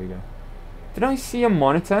 Ah, there we go. Did I see a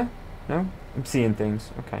monitor? No? I'm seeing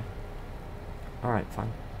things. Okay. Alright,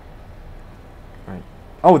 fine. Right.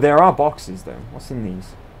 Oh, there are boxes, though. What's in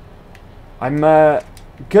these? I'm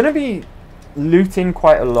gonna be looting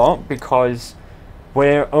quite a lot because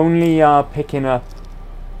we're only picking up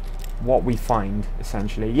what we find,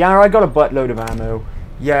 essentially. Yeah, I got a buttload of ammo.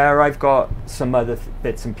 Yeah, I've got some other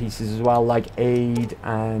bits and pieces as well, like aid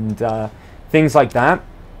and things like that.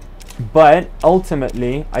 But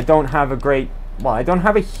ultimately, I don't have a great... Well, I don't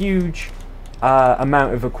have a huge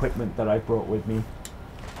amount of equipment that I brought with me.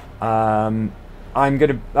 I've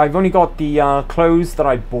only got the clothes that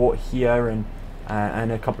I bought here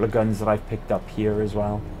and a couple of guns that I've picked up here as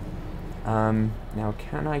well. Now,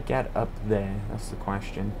 can I get up there? That's the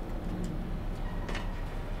question.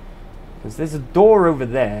 Because there's a door over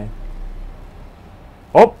there.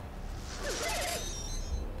 Oh!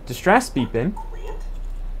 Distress beeping. Grant?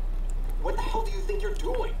 What the hell do you think you're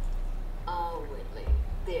doing? Oh, Whitley.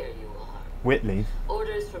 There you are. Whitley.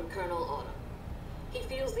 Orders from Colonel Autumn. He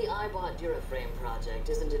feels the iBot Duraframe project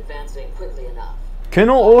isn't advancing quickly enough.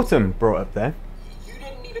 Colonel Autumn brought up there. You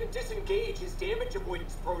didn't even disengage his damage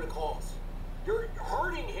avoidance protocols. You're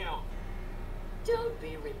hurting him. Don't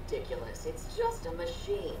be ridiculous. It's just a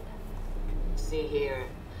machine. See here.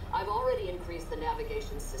 I've already increased the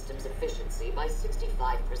navigation system's efficiency by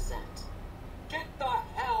 65%. Get the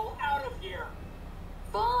hell out of here.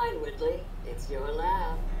 Fine, Whitley. It's your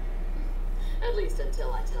lab. At least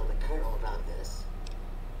until I tell the Colonel about this.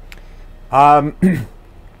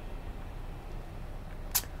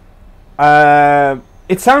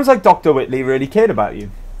 It sounds like Dr. Whitley really cared about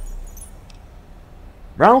you.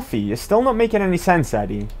 Ralphie, you're still not making any sense,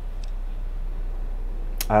 Eddie.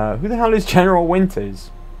 Who the hell is General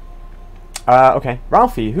Winters? Okay,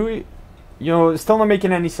 Ralphie, you're still not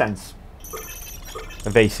making any sense.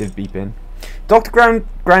 Evasive beeping. Dr.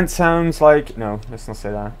 Grant sounds like... No, let's not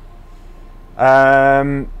say that.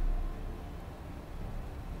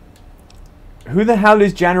 Who the hell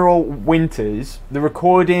is General Winters? The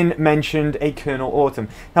recording mentioned a Colonel Autumn.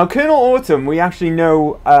 Now, Colonel Autumn, we actually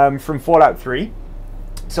know from Fallout 3.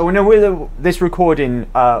 So we know with this recording,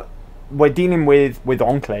 we're dealing with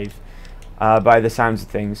Enclave, by the sounds of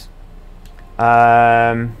things.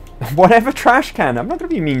 Whatever trash can. I'm not going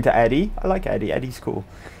to be mean to Eddie. I like Eddie. Eddie's cool.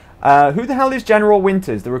 Who the hell is General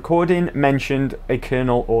Winters? The recording mentioned a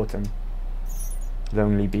Colonel Autumn.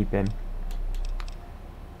 Lonely beeping.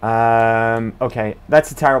 Okay,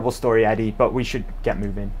 that's a terrible story, Eddie, but we should get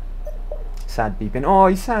moving. Sad beeping. Oh,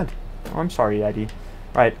 he's sad. Oh, I'm sorry, Eddie.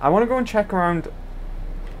 Right, I want to go and check around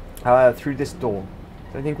through this door.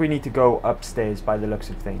 I think we need to go upstairs by the looks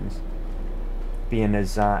of things. being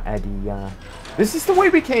as Eddie. This is the way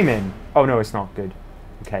we came in. Oh no, it's not good.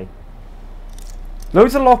 Okay.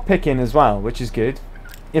 Loads of lock picking as well, which is good.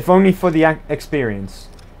 If only for the experience.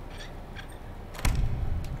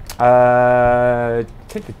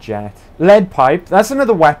 Take a jet. Lead pipe. That's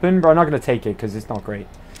another weapon, but I'm not going to take it because it's not great.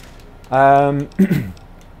 Yeah,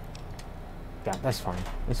 that's fine.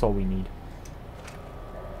 That's all we need.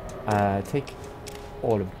 Take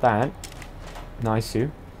all of that. Nice,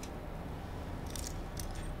 Sue.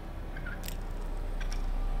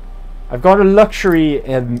 I've got a luxury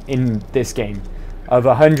in this game of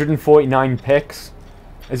 149 picks,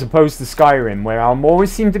 as opposed to Skyrim, where I'll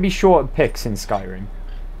always seem to be short of picks in Skyrim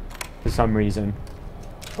for some reason.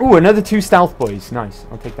 Ooh, another 2 stealth boys. Nice.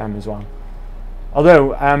 I'll take them as well.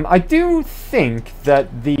 Although, I do think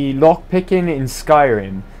that the lockpicking in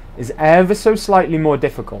Skyrim is ever so slightly more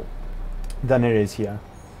difficult than it is here.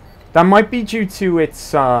 That might be due to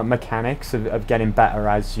its mechanics of getting better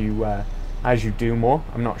as you do more.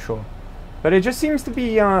 I'm not sure. But it just seems to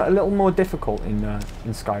be a little more difficult in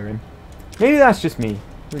Skyrim. Maybe that's just me.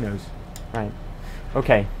 Who knows? Right.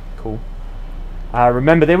 Okay, cool.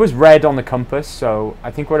 Remember, there was red on the compass, so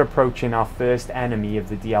I think we're approaching our first enemy of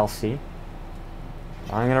the DLC.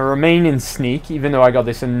 I'm going to remain in sneak, even though I got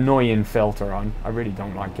this annoying filter on. I really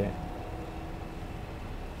don't like it.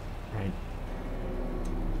 Right.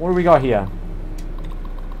 What do we got here?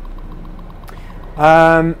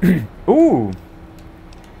 Ooh.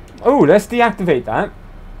 Oh, let's deactivate that.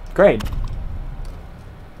 Great.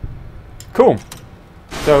 Cool.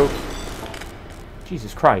 So,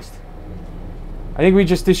 Jesus Christ. I think we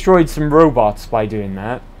just destroyed some robots by doing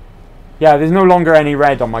that. Yeah, there's no longer any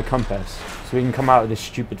red on my compass. So we can come out of this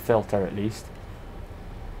stupid filter at least.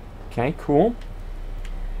 Okay, cool.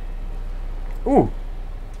 Ooh.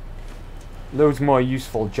 Loads more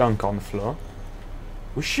useful junk on the floor.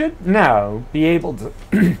 We should now be able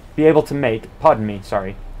to make, pardon me,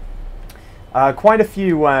 sorry. Quite a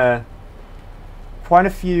few weapon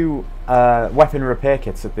repair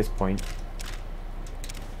kits at this point.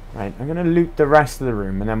 Right, I'm gonna loot the rest of the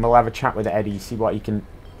room and then we'll have a chat with Eddie, see what he can.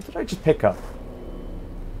 What did I just pick up?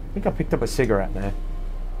 I think I picked up a cigarette there.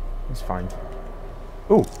 That's fine.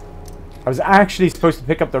 Ooh. I was actually supposed to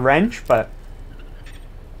pick up the wrench, but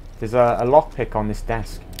there's a lockpick on this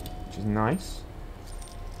desk, which is nice.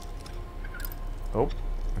 Oh,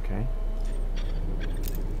 okay.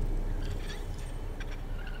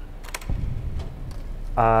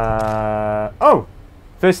 Oh!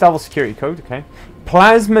 First level security code, okay.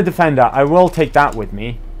 Plasma Defender, I will take that with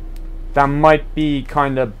me. That might be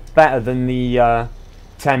kind of better than the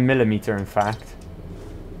 10mm, in fact.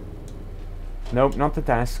 Nope, not the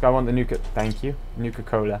desk. I want the Nuka. Thank you.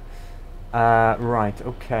 Nuka-Cola. Right,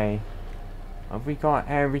 okay. Have we got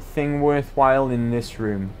everything worthwhile in this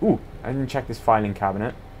room? Ooh, I didn't check this filing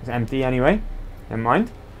cabinet. It's empty anyway. Never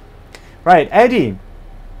mind. Right, Eddie.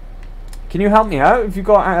 Can you help me out? Have you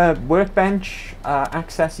got workbench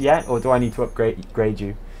access yet? Or do I need to upgrade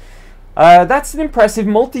you? That's an impressive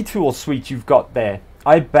multi-tool suite you've got there.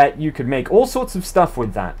 I bet you could make all sorts of stuff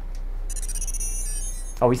with that.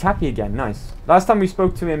 Oh, he's happy again. Nice. Last time we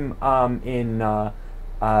spoke to him in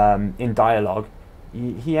dialogue,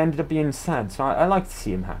 he ended up being sad. So I like to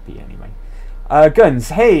see him happy anyway. Guns.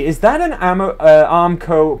 Hey, is that an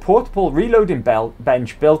Armco portable reloading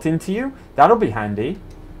bench built into you? That'll be handy.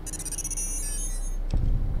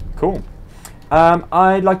 Cool.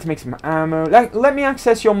 I'd like to make some ammo. Let me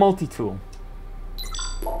access your multi-tool.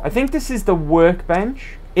 I think this is the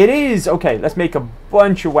workbench. It is! Okay, let's make a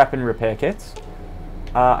bunch of weapon repair kits.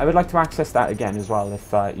 I would like to access that again as well,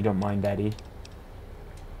 if you don't mind, Eddie.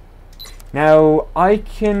 Now,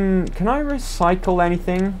 can I recycle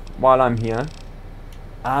anything while I'm here?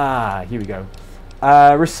 Ah, here we go.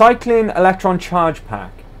 Recycling electron charge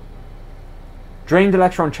pack. Drained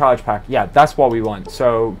electron charge pack. Yeah, that's what we want.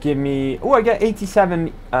 So give me... Oh, I get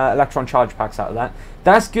 87 electron charge packs out of that.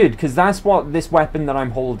 That's good, because that's what this weapon that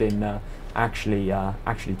I'm holding actually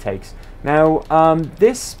takes. Now,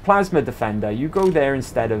 this plasma defender, you go there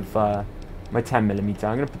instead of my 10mm.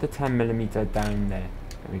 I'm going to put the 10mm down there.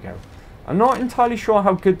 There we go. I'm not entirely sure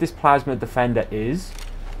how good this plasma defender is,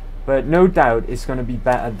 but no doubt it's going to be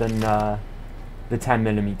better than the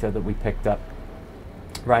 10mm that we picked up.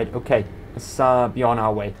 Right, okay. Let's be on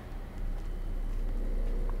our way.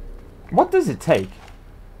 What does it take?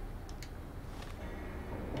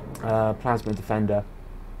 Plasma defender.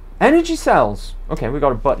 Energy cells. Okay, we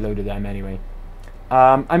got a buttload of them anyway.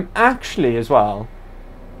 I'm actually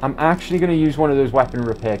going to use one of those weapon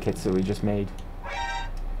repair kits that we just made.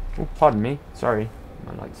 Oh, pardon me. Sorry.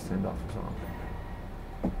 My light's turned off as well.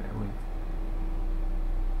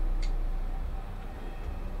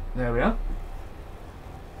 There we are.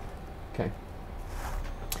 Okay.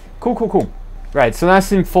 Cool, cool, cool. Right, so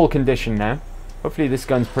that's in full condition now. Hopefully this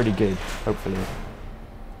gun's pretty good. Hopefully.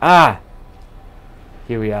 Ah!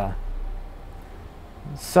 Here we are.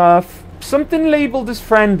 So, something labelled as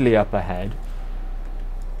friendly up ahead.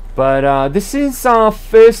 But this is our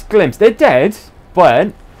first glimpse. They're dead,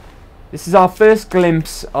 but this is our first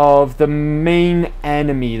glimpse of the main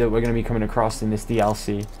enemy that we're going to be coming across in this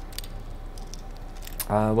DLC.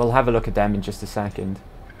 We'll have a look at them in just a second.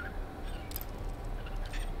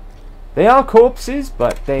 They are corpses,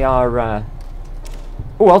 but they are...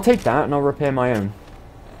 Oh, I'll take that and I'll repair my own.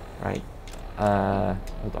 Right.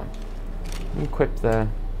 Hold on. Let me equip the...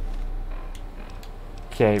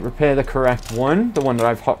 Okay, repair the correct one. The one that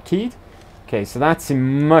I've hotkeyed. Okay, so that's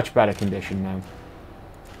in much better condition now.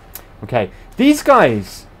 Okay, these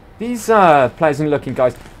guys. These pleasant looking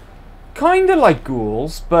guys. Kind of like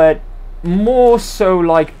ghouls, but more so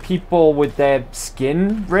like people with their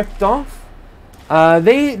skin ripped off.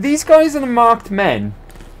 These guys are the marked men.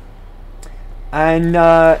 And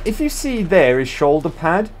if you see there his shoulder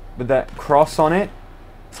pad with that cross on it,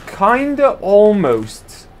 it's kind of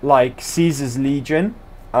almost like Caesar's Legion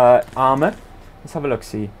armor. Let's have a look,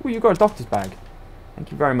 see. Oh, you got a doctor's bag.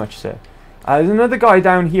 Thank you very much, sir. There's another guy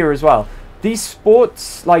down here as well. These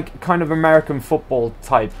sports, like kind of American football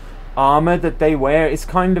type armor that they wear, is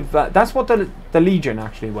kind of... that's what the Legion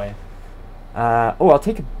actually wear. Oh, I'll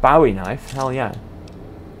take a Bowie knife. Hell yeah.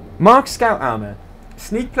 Mark Scout armor.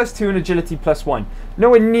 Sneak +2 and agility +1.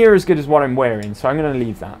 Nowhere near as good as what I'm wearing, so I'm going to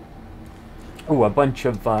leave that. Oh, a bunch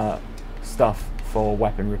of stuff for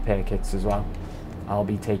weapon repair kits as well. I'll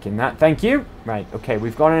be taking that. Thank you. Right, okay,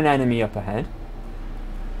 we've got an enemy up ahead.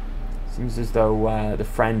 Seems as though the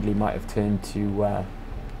friendly might have turned to...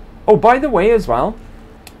 Oh, by the way as well,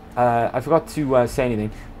 I forgot to say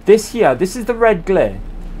anything. This here, this is the red glare.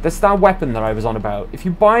 That's that weapon that I was on about. If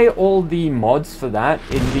you buy all the mods for that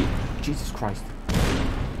in the... Jesus Christ.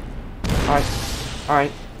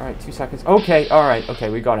 Alright, 2 seconds. Okay, alright, okay,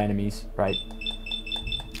 we got enemies. Right.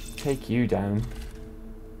 Take you down.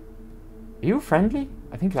 Are you friendly?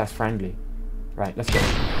 I think that's friendly. Right, let's go.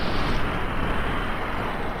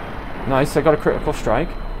 Nice, I got a critical strike.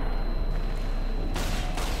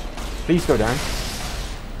 Please go down.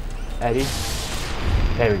 Eddie.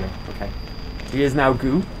 There we go, okay. He is now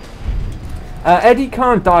goo. Eddie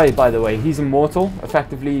can't die, by the way. He's immortal.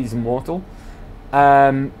 Effectively, he's immortal.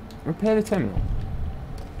 Repair the terminal.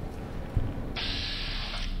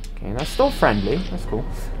 Okay, that's still friendly. That's cool.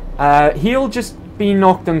 He'll just be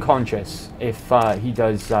knocked unconscious if he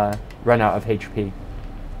does run out of HP.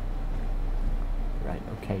 Right,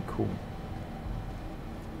 okay, cool.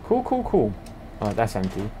 Cool. Oh, that's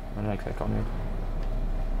empty. Why did I click on it?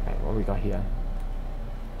 Right, what we got here?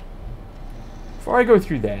 Before I go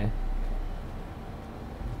through there...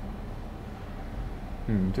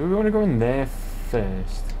 do we want to go in there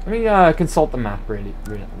first? Let me consult the map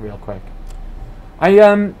real quick.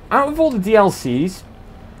 Out of all the DLCs,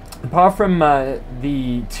 apart from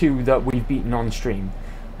the 2 that we've beaten on stream,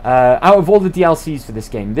 out of all the DLCs for this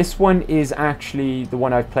game, this one is actually the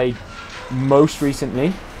one I've played most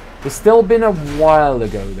recently. It's still been a while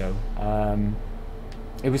ago, though.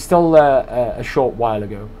 It was still a short while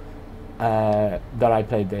ago that I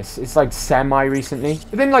played this. It's like semi-recently,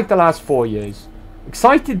 within like the last 4 years.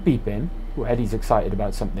 Excited beeping. Ooh, Eddie's excited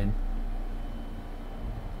about something.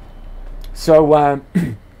 So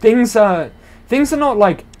things are not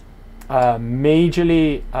like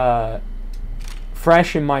majorly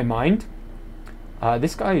fresh in my mind.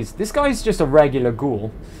 This guy's just a regular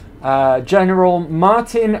ghoul. General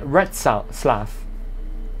Martin Retzlaff.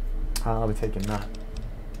 I'll be taking that.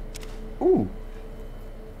 Ooh,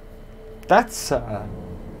 that's I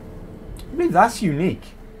believe that's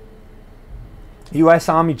unique. U.S.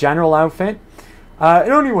 Army General outfit. It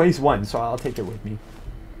only weighs 1, so I'll take it with me.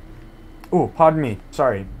 Oh, pardon me.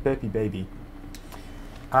 Sorry, burpy baby.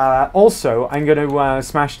 Also, I'm going to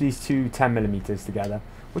smash these two 10mm together.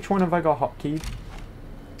 Which one have I got hotkeyed?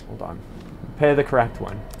 Hold on. Pair the correct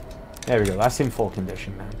one. There we go. That's in full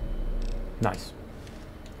condition now. Nice.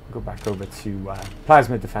 Go back over to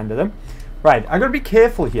Plasma Defender them. Right, I've got to be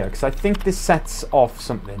careful here because I think this sets off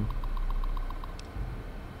something.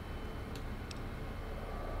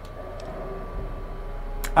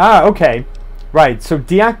 Ah, okay. Right, so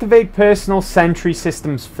deactivate personal sentry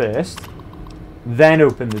systems first, then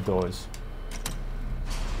open the doors.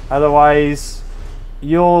 Otherwise,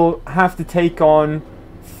 you'll have to take on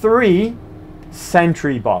 3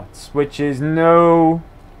 sentry bots, which is no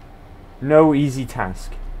easy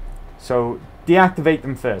task. So, deactivate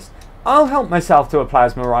them first. I'll help myself to a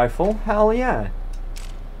plasma rifle. Hell yeah.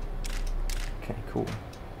 cool.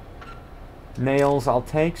 Nails I'll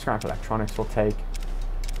take. Scrap electronics we'll take.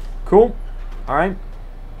 Cool. Alright.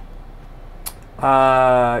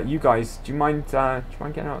 You guys, do you mind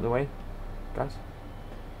getting out of the way? Guys?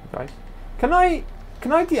 You guys? Can I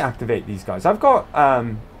deactivate these guys? I've got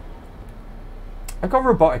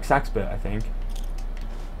robotics expert, I think.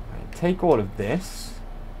 Right, take all of this.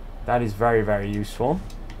 That is very, very useful.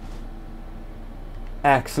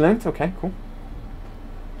 Excellent. Okay, cool.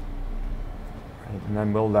 Right, and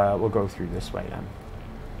then we'll go through this way then.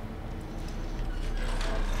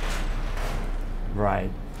 Right.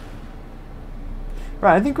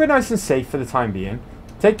 Right, I think we're nice and safe for the time being.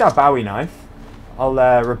 Take that Bowie knife. I'll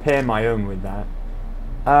repair my own with that.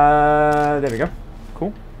 There we go.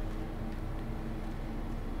 Cool.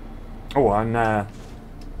 Oh, and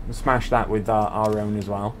smash that with our own as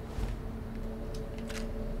well.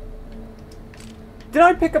 Did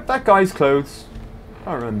I pick up that guy's clothes? I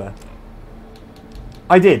can't remember.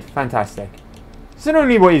 I did. Fantastic. So it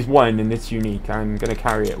only weighs 1 and it's unique. I'm going to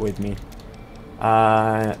carry it with me.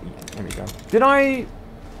 Yeah, there we go. Did I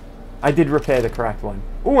did repair the correct one.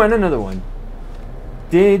 Oh, and another one.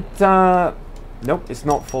 Nope, it's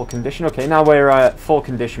not full condition. Okay, now we're full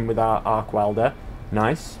condition with our arc welder.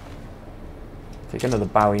 Nice. Take another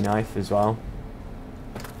Bowie knife as well.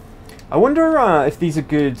 I wonder if these are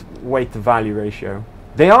good weight to value ratio.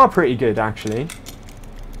 They are pretty good, actually.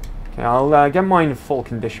 Okay, I'll get mine in full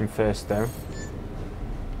condition first, though.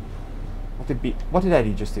 What did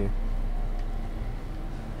Eddie just do?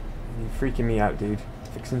 You're freaking me out, dude.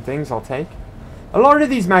 Fixing things, I'll take. A lot of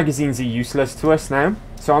these magazines are useless to us now,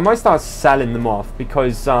 so I might start selling them off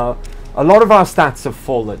because a lot of our stats are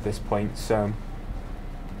full at this point, so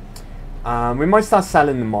we might start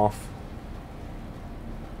selling them off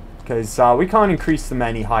because we can't increase them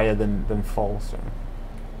any higher than full. So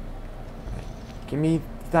right. Give me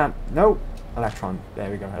that. No, electron.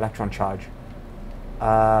 There we go. Electron charge.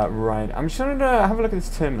 Right. I'm just gonna have a look at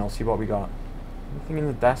this terminal, see what we got. Anything in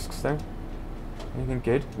the desks though? Anything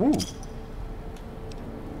good? Ooh.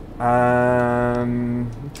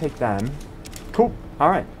 Take them. Cool.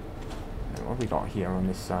 Alright. What have we got here on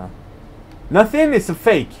this? Nothing? It's a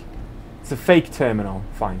fake. It's a fake terminal.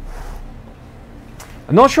 Fine.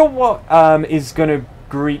 I'm not sure what is going to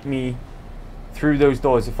greet me through those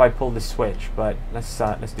doors if I pull the switch, but let's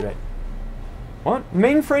do it. What?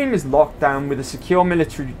 Mainframe is locked down with a secure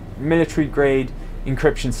military grade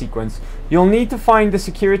encryption sequence. You'll need to find the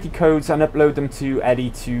security codes and upload them to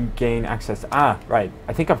Eddie to gain access. Ah, right.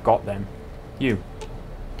 I think I've got them. You.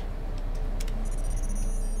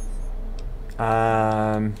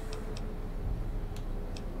 Oh,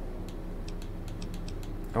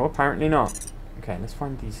 apparently not. Okay, let's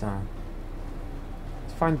find these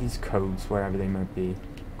codes wherever they might be.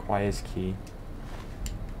 Acquires key.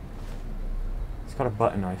 He's got a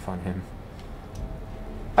butter knife on him.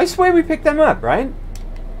 I swear we picked them up, right?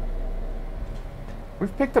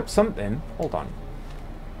 We've picked up something. Hold on.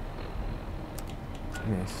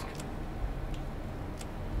 Miss.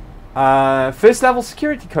 First level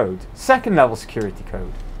security code. Second level security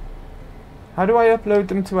code. How do I upload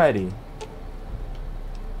them to Eddie?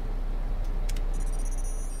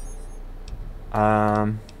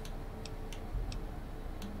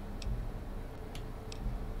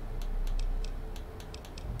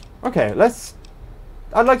 Okay,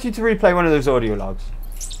 I'd like you to replay one of those audio logs.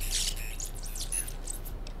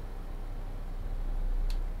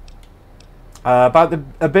 About the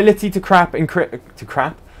ability to crack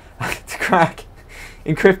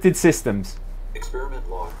encrypted systems. Experiment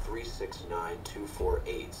log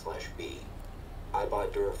 369248/B. I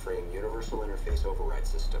bought Duraframe Universal Interface Override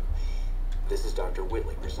System. This is Dr.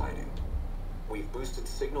 Whitley presiding. We've boosted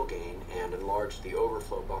signal gain and enlarged the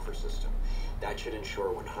overflow buffer system. That should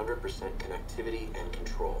ensure 100% connectivity and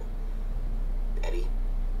control. Eddie,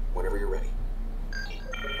 whenever you're ready.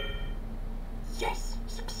 Yes,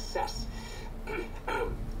 success.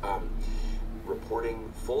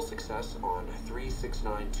 Reporting full success on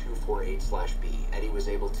 369248/B. Eddie was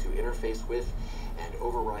able to interface with and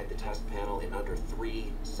override the test panel in under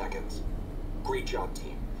 3 seconds. Great job,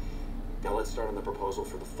 team. Now let's start on the proposal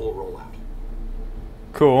for the full rollout.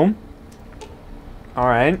 Cool.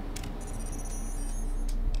 Alright.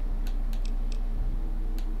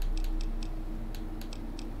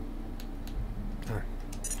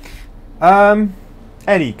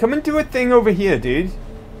 Eddie, come and do a thing over here, dude.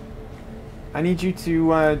 I need you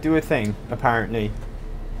to do a thing, apparently.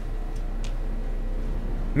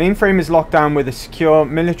 Mainframe is locked down with a secure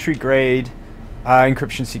military-grade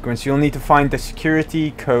encryption sequence. You'll need to find the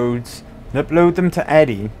security codes and upload them to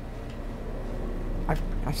Eddie.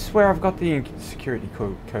 I swear I've got the security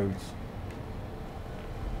codes.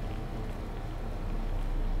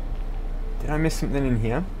 Did I miss something in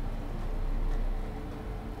here?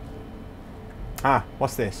 Ah,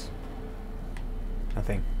 what's this?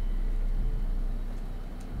 Nothing.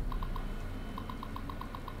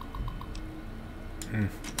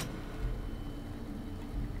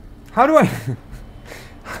 How do I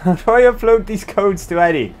how do I upload these codes to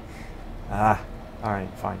Eddie? Ah, alright,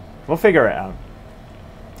 fine. We'll figure it out.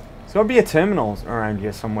 There's gotta be a terminal around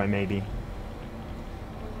here somewhere, maybe.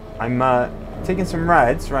 I'm taking some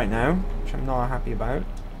reds right now, which I'm not happy about.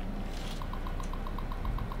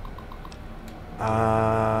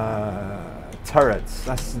 Turrets.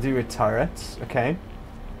 That's to do with turrets. Okay.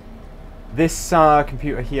 This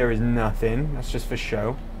computer here is nothing. That's just for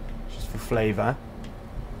show. Just for flavor.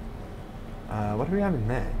 What do we have in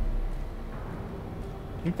there?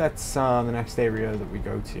 I think that's the next area that we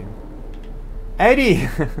go to. Eddie!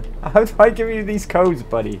 How do I give you these codes,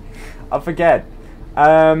 buddy? I forget.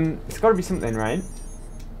 It's got to be something, right?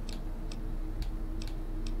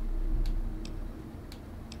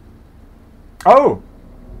 Oh!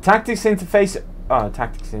 Tactics interface. Oh,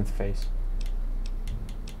 tactics interface.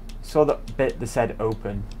 Saw the bit that said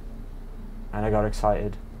open. And I got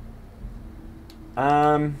excited.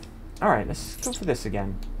 Alright, let's go for this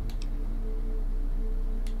again.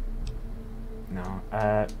 No,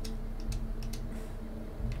 it's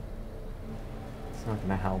not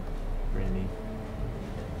gonna help, really.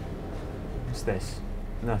 What's this?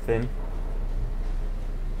 Nothing.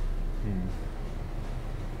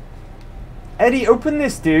 Eddie, open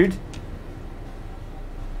this, dude!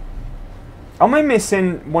 Am I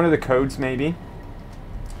missing one of the codes, maybe?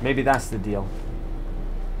 Maybe that's the deal.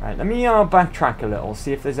 Alright, let me backtrack a little,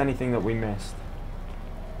 see if there's anything that we missed.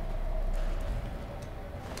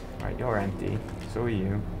 Alright, you're empty. So are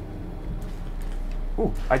you.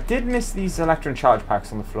 Ooh, I did miss these electron charge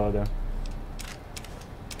packs on the floor, though.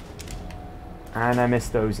 And I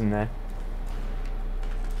missed those in there.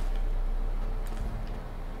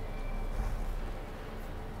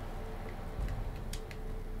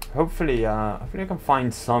 Hopefully I can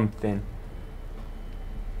find something.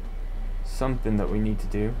 Something that we need to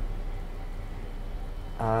do.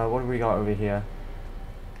 What do we got over here?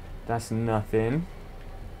 That's nothing.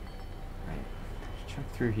 Right, let's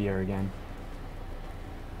check through here again.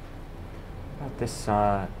 About this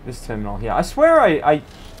terminal here. I swear I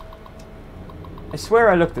swear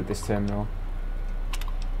I looked at this terminal.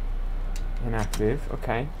 Inactive.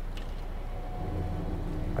 Okay.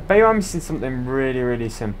 I bet you I'm missing something really, really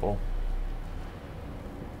simple.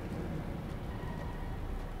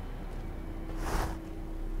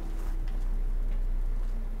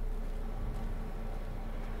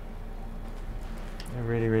 They're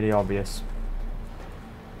really, really obvious.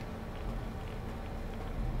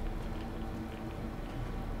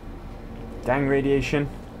 Dang radiation.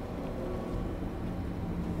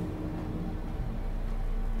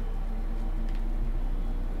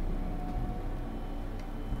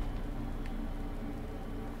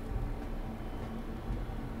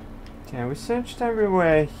 Yeah, we searched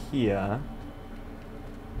everywhere here.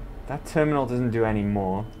 That terminal doesn't do any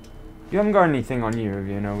more. You haven't got anything on you,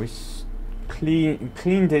 you know. We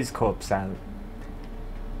cleaned his corpse out.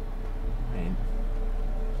 Right.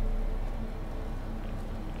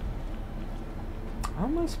 How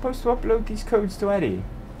am I supposed to upload these codes to Eddie?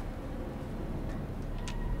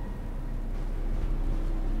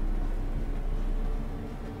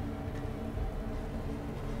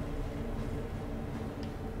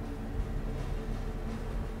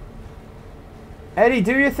 Eddie,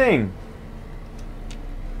 do your thing.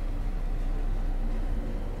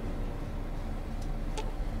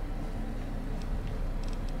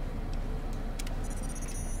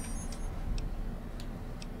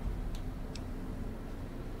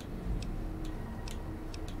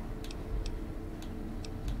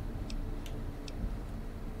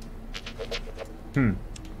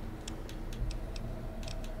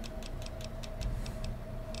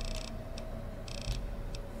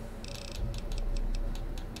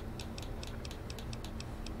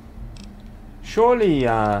 Surely,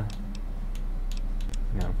 no.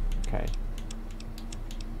 Okay.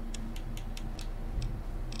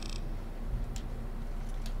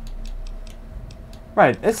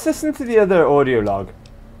 Right, let's listen to the other audio log.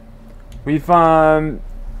 We've, the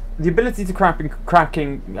ability to crack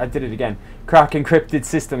I did it again. Crack encrypted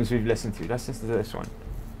systems we've listened to. Let's listen to this one.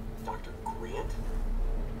 Dr. Grant?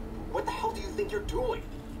 What the hell do you think you're doing?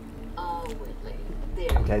 Whitley,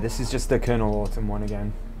 there. Okay, this is just the Colonel Autumn one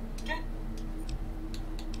again.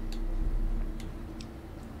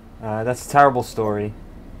 That's a terrible story.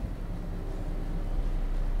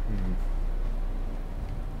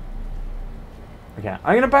 Okay,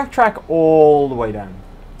 I'm gonna backtrack all the way down.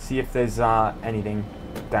 see if there's anything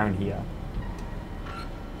down here.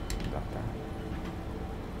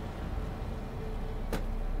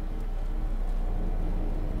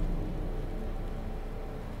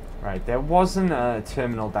 Right, there wasn't a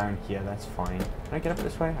terminal down here, that's fine. Can I get up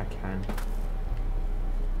this way? I can.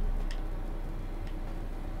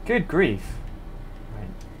 Good grief. Right.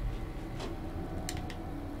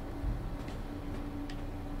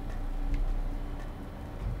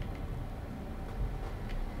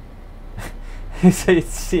 So you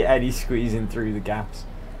see Eddie squeezing through the gaps.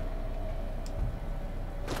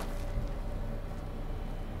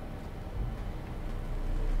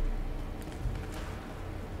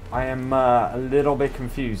 I am a little bit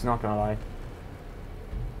confused, not gonna lie.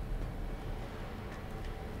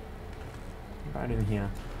 Right in here.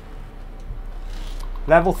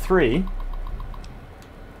 Level 3.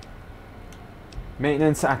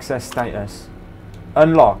 Maintenance access status.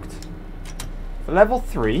 Unlocked. For level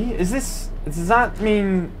 3, is this... Does that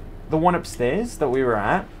mean the one upstairs that we were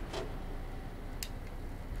at?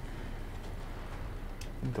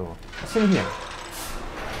 Door. What's in here?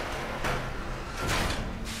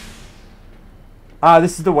 Ah,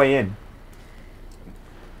 this is the way in.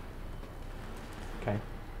 Okay.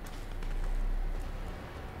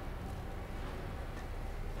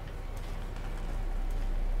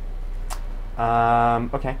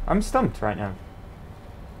 Okay. I'm stumped right now.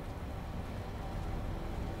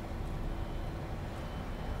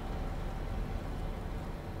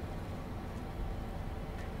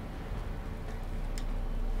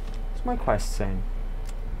 What's my quest saying?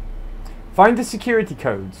 Find the security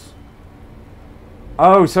codes.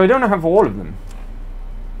 Oh, so I don't have all of them.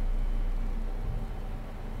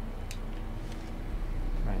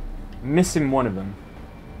 Right. Missing one of them.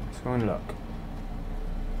 Let's go and look.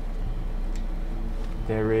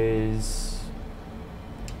 There is...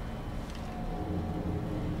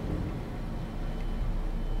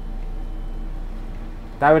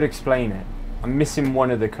 That would explain it. I'm missing one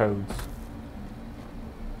of the codes.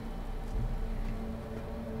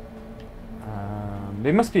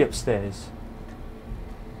 They must be upstairs.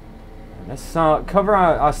 Let's cover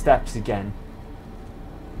our steps again.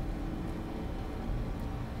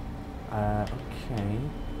 Okay.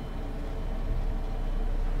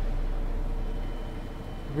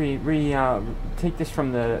 Take this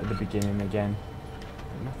from the beginning again.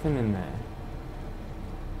 Nothing in there.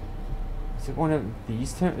 Is it one of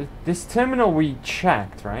these? This terminal we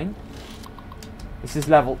checked, right? This is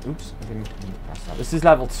level. Oops, I didn't press that. This is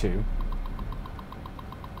level 2.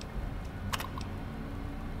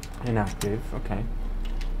 Inactive, okay.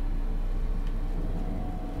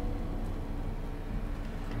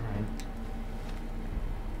 Alright.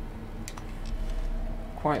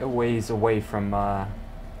 Quite a ways away from our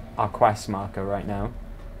quest marker right now.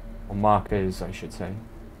 Or markers, I should say.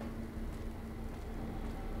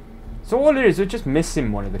 So all it is, we're just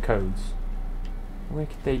missing one of the codes. Where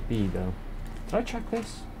could they be, though? Did I check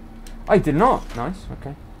this? I did not! Nice,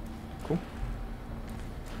 okay. Cool.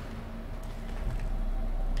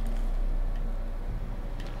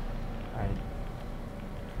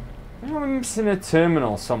 I'm missing a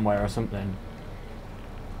terminal somewhere or something.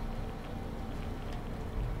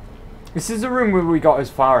 This is the room where we got as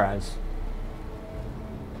far as.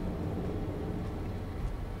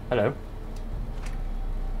 Hello.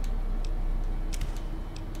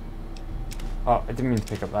 Oh, I didn't mean to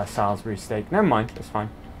pick up that Salisbury steak. Never mind, that's fine.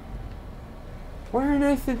 Where on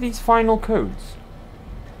earth are these final codes?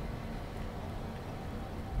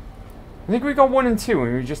 I think we got 1 and 2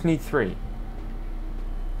 and we just need 3.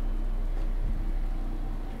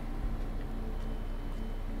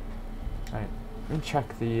 Right, let me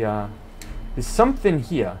check the, there's something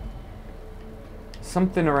here.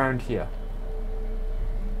 Something around here.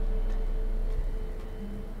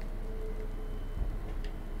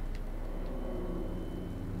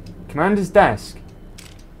 Commander's desk.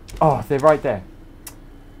 Oh, they're right there.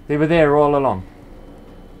 They were there all along.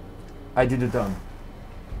 I did it dumb.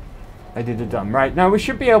 I did it dumb. Right, now we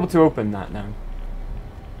should be able to open that now.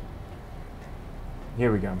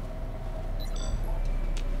 Here we go.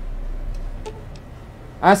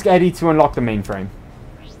 Ask Eddie to unlock the mainframe.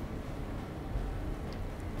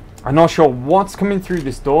 I'm not sure what's coming through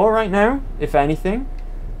this door right now, if anything.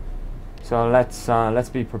 So let's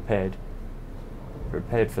be prepared.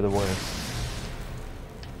 Prepared for the worst.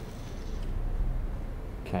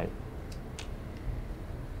 Okay.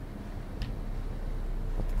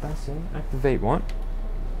 What did that say? Activate what?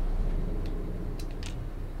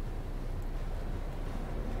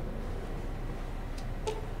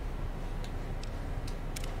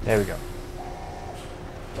 There we go.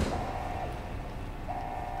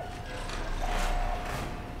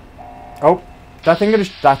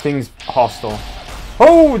 That thing's hostile.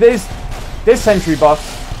 Oh, there's sentry box.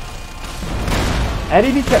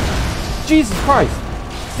 Eddie, be careful. Jesus Christ.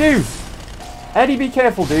 Dude. Eddie, be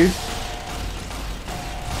careful, dude.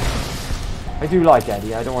 I do like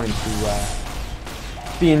Eddie. I don't want him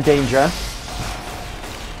to be in danger.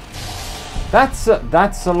 That's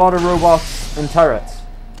a lot of robots and turrets.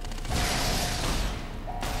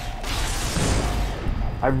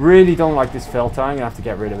 I really don't like this filter. I'm gonna have to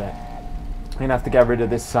get rid of it. I'm gonna have to get rid of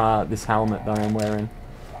this this helmet that I'm wearing.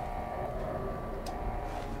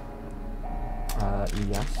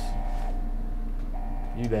 Yes.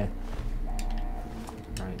 You there?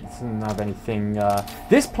 Right. It doesn't have anything.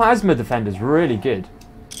 This plasma defender's really good.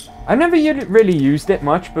 I've never really used it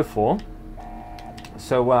much before,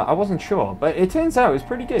 so I wasn't sure. But it turns out it's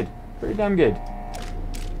pretty good. Pretty damn good.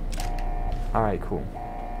 All right. Cool.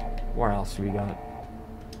 What else we got?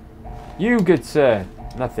 You, good sir.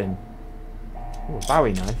 Nothing. Ooh, a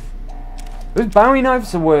Bowie knife. Those Bowie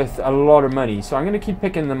knives are worth a lot of money, so I'm going to keep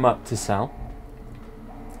picking them up to sell.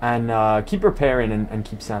 And keep repairing and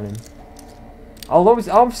keep selling.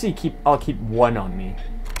 I'll keep one on me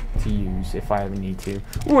to use if I ever need to.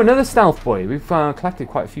 Ooh, another stealth boy. We've collected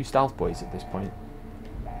quite a few stealth boys at this point.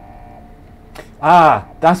 Ah,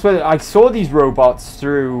 that's where I saw these robots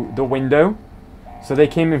through the window. So they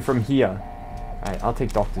came in from here. Alright, I'll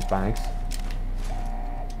take doctor's bags.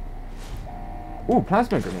 Ooh,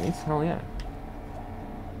 plasma grenades. Hell yeah.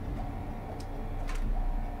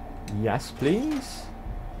 Yes, please.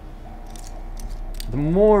 The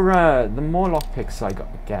more lockpicks I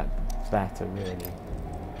get, the better, really.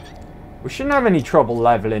 We shouldn't have any trouble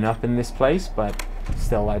leveling up in this place, but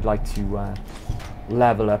still, I'd like to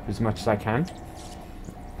level up as much as I can.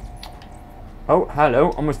 Oh,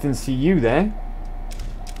 hello. Almost didn't see you there.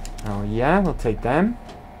 Oh yeah, we'll take them.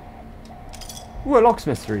 Ooh, a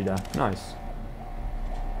locksmith's reader. Nice.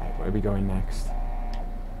 Right, where are we going next?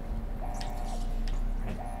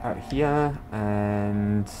 Right, out here,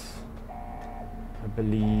 and I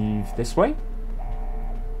believe this way.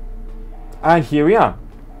 And here we are.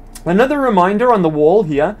 Another reminder on the wall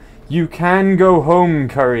here. You can go home,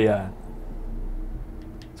 courier.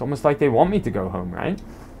 It's almost like they want me to go home, right?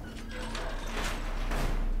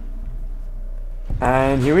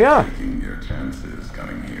 And here we are. Taking your chances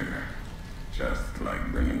coming here. Just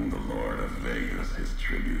like bringing the Lord of Vegas his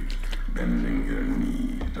tribute, bending your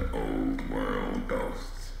knee to old world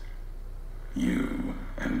ghosts. You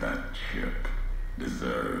and that chip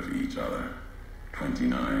deserve each other.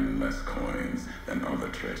 29 less coins than other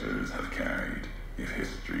traitors have carried, if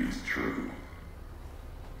history's true.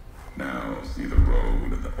 Now see the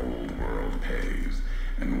road the old world paves,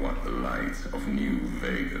 and what the lights of New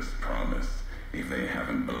Vegas promise, if they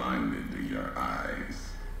haven't blinded your eyes.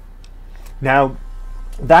 Now,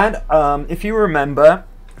 that, if you remember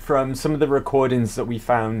from some of the recordings that we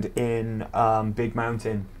found in Big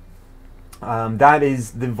Mountain, that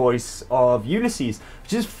is the voice of Ulysses,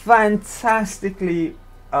 which is fantastically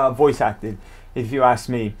voice acted, if you ask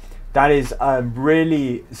me. That is a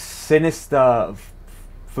really sinister,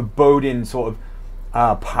 foreboding, sort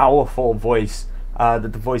of powerful voice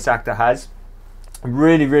that the voice actor has.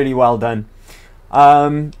 Really, really well done.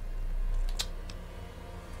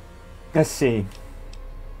 Let's see.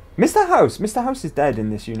 Mr. House. Mr. House is dead in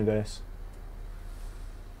this universe.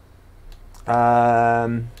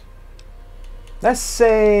 Let's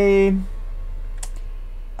say...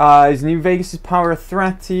 is New Vegas' power a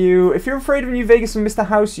threat to you? If you're afraid of New Vegas and Mr.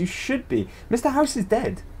 House, you should be. Mr. House is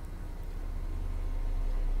dead.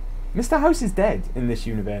 Mr. House is dead in this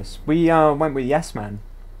universe. We went with Yes Man.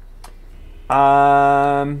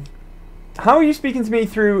 How are you speaking to me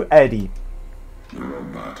through Eddie? The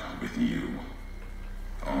robot with you.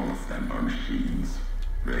 All of them are machines,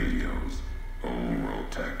 radios, old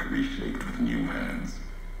world tech reshaped with new hands,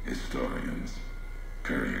 historians,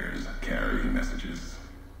 couriers carrying messages.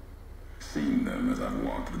 Seen them as I've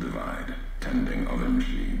walked the divide, tending other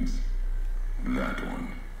machines. That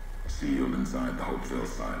one, sealed inside the Hopeville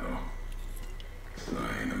silo.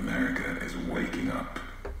 Sign America is waking up.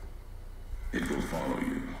 It will follow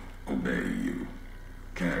you, obey you,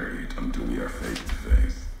 carry it until we are face to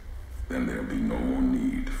face. Then there'll be no more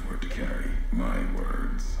need for it to carry my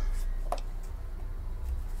words.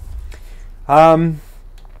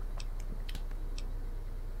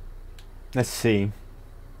 Let's see.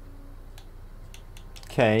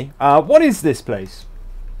 Okay. What is this place?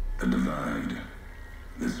 The divide.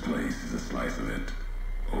 This place is a slice of it.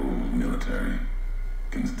 Old military.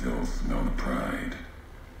 Can still smell the pride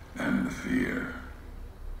and the fear.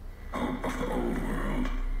 Hope of the old world,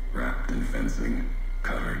 wrapped in fencing,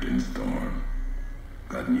 covered in storm.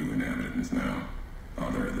 got new inhabitants now,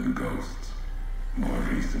 other than ghosts. More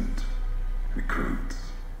recent recruits.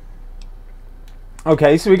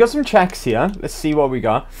 Okay, so we got some checks here. Let's see what we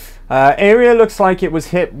got. Area looks like it was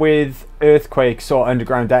hit with earthquakes or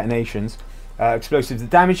underground detonations. Explosives. The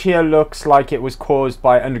damage here looks like it was caused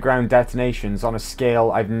by underground detonations on a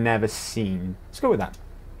scale I've never seen. Let's go with that.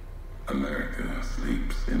 America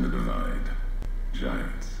sleeps in the divide.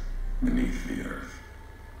 Giants beneath the earth.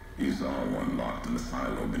 You saw one locked in the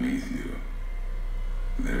silo beneath you.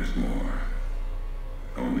 There's more.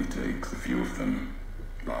 Only takes a few of them,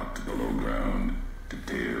 locked below ground, to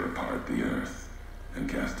tear apart the earth and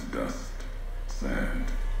cast dust, sand,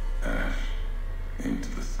 ash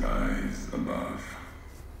into the skies above.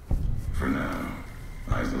 For now,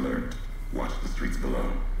 eyes alert, watch the streets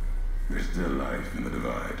below. There's still life in the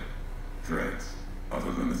divide. Threats,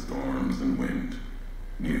 other than the storms and wind.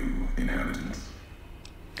 New inhabitants.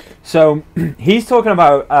 So, he's talking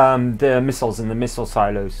about the missiles in the missile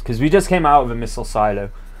silos. Because we just came out of a missile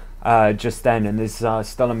silo just then, and there's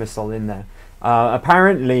still a missile in there.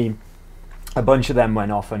 Apparently, a bunch of them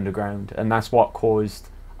went off underground, and that's what caused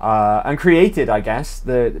and created, I guess,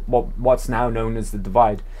 what's now known as the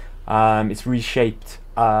divide. It's reshaped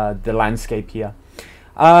the landscape here.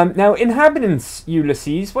 Now, inhabitants,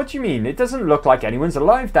 Ulysses, what do you mean? It doesn't look like anyone's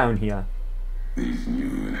alive down here. These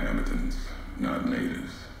new inhabitants, not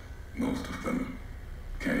natives, most of them,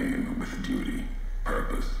 came with duty,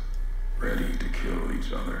 purpose, ready to kill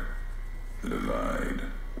each other. The divide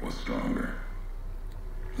was stronger.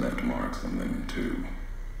 Left marks on them too.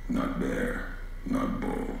 Not bear, not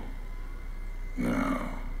bull.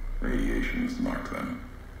 Now, radiations mark them,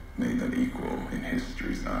 made them equal in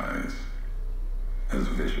history's eyes. As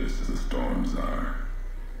vicious as the storms are,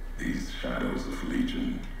 these shadows of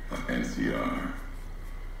Legion, of NCR,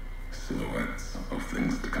 silhouettes of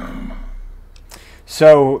things to come.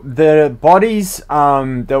 So the bodies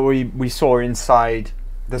that we saw inside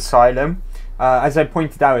the silo, as I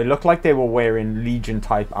pointed out, it looked like they were wearing Legion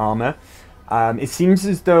type armor. It seems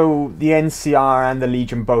as though the NCR and the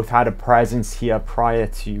Legion both had a presence here prior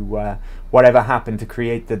to whatever happened to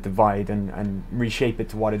create the divide and reshape it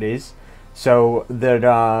to what it is. So that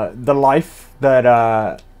the life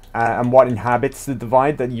that and what inhabits the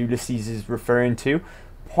divide that Ulysses is referring to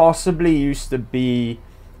possibly used to be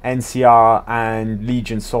NCR and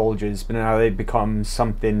Legion soldiers, but now they've become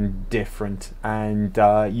something different and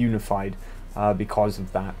unified because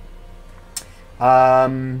of that.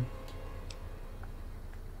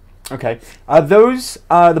 Okay, those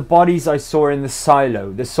are the bodies I saw in the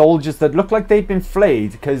silo, the soldiers that look like they've been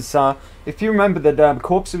flayed, because if you remember, the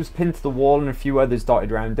corpse was pinned to the wall and a few others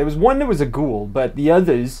dotted around. There was one that was a ghoul, but the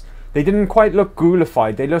others, they didn't quite look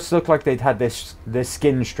ghoulified. They just looked like they'd had their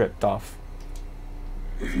skin stripped off.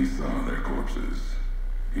 If you saw their corpses,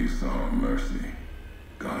 you saw mercy,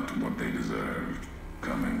 got what they deserved,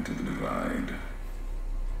 coming to the divide.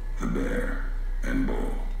 The bear and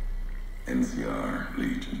bull, NCR,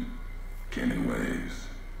 Legion, came in waves,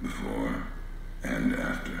 before and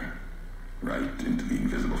after, right into the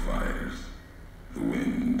invisible fires, the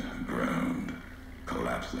wind, ground,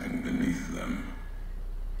 collapsing beneath them.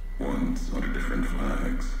 Once under different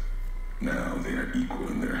flags, now they are equal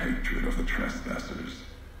in their hatred of the trespassers,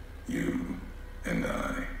 you and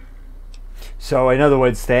I. So in other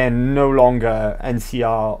words, they're no longer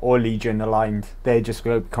NCR or Legion aligned. They just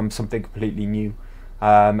become something completely new,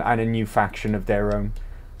 and a new faction of their own.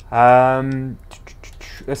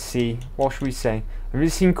 Let's see, what should we say? I've never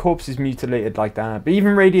seen corpses mutilated like that, but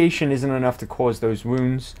even radiation isn't enough to cause those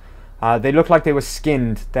wounds. They look like they were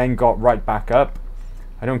skinned, then got right back up.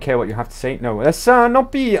 I don't care what you have to say. No, let's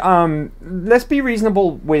not be. Let's be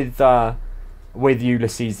reasonable with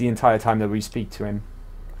Ulysses the entire time that we speak to him.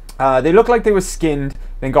 They look like they were skinned,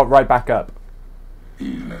 then got right back up.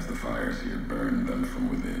 Even as the fires here burned them from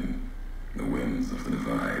within, the winds of the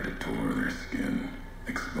divide tore their skin,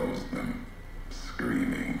 exposed them,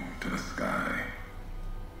 screaming to the sky.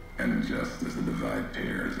 And just as the divide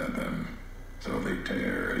tears at them, so they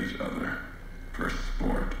tear at each other, for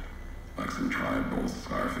sport, like some tribal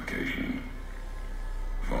scarification.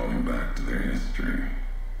 Falling back to their history,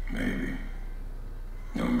 maybe.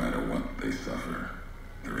 No matter what they suffer,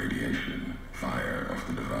 the radiation, fire of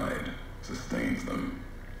the divide sustains them,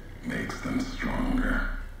 makes them stronger.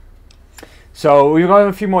 So we've got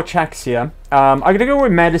a few more checks here. I'm gonna go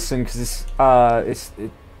with medicine because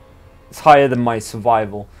it's higher than my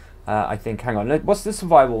survival. I think. Hang on. What's the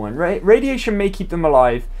survival one? Radiation may keep them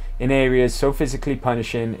alive in areas so physically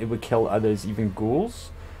punishing it would kill others, even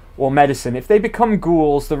ghouls. Or medicine. If they become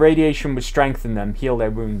ghouls, the radiation would strengthen them, heal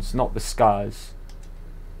their wounds, not the scars.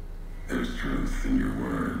 There's truth in your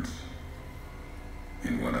words.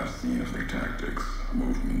 In what I've seen of their tactics,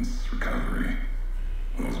 movements, recovery.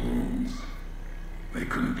 Those wounds, they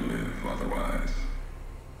couldn't live otherwise.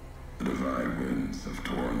 The divine winds have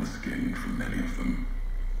torn the skin from many of them.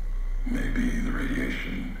 Maybe the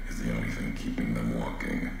radiation is the only thing keeping them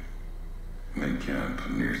walking. They camp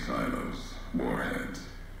near silos, warheads.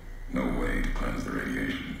 No way to cleanse the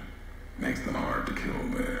radiation. Makes them hard to kill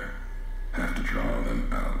there. Have to draw them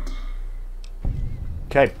out.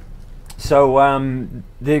 Okay. So,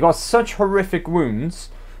 they got such horrific wounds,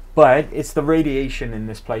 but it's the radiation in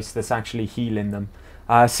this place that's actually healing them.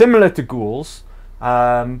 Similar to ghouls,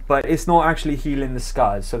 but it's not actually healing the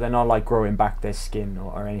scars, so they're not like growing back their skin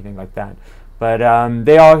or anything like that. But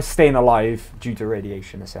they are staying alive due to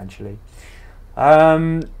radiation, essentially.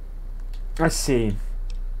 Let's see.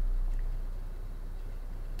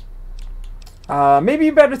 Maybe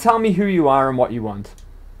you better tell me who you are and what you want.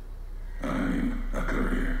 I'm a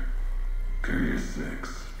courier. Courier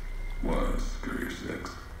 6 was Courier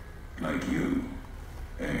 6. Like you,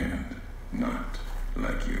 and not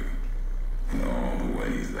like you. In all the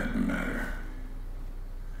ways that matter.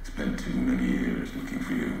 Spent too many years looking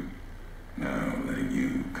for you. Now letting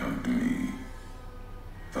you come to me.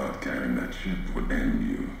 Thought carrying that ship would end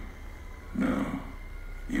you. No.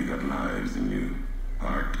 You got lives in you.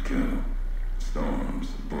 Hard to kill. Storms,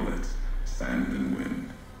 bullets, sand and wind.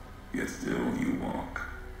 Yet still you walk.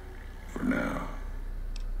 For now.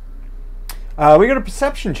 We got a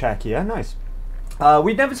perception check here. Nice.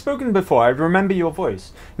 We'd never spoken before. I remember your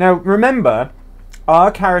voice. Now, remember,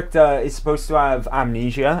 our character is supposed to have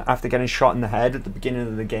amnesia after getting shot in the head at the beginning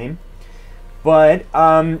of the game. But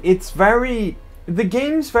it's very... The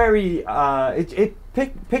game's very... It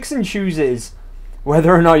picks and chooses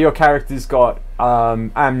whether or not your character's got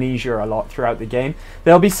amnesia a lot throughout the game.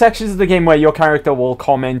 There'll be sections of the game where your character will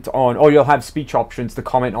comment on, or you'll have speech options to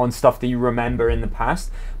comment on stuff that you remember in the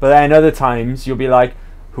past. But then other times you'll be like,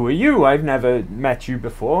 who are you? I've never met you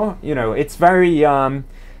before. You know, it's very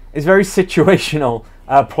situational,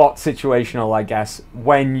 plot situational, I guess,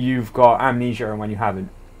 when you've got amnesia and when you haven't.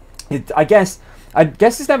 I guess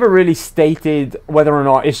it's never really stated whether or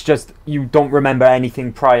not it's just you don't remember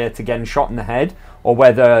anything prior to getting shot in the head, or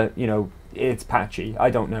whether, you know, it's patchy.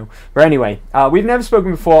 I don't know. But anyway, we've never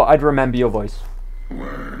spoken before. I'd remember your voice.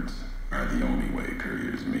 Words are the only way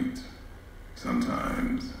couriers meet.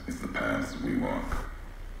 Sometimes it's the paths we walk.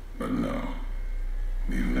 But no,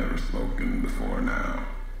 we've never spoken before now.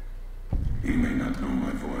 You may not know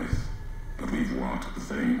my voice, but we've walked the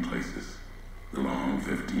same places. The long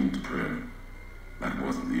 15 to Prim. That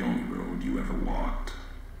wasn't the only road you ever walked.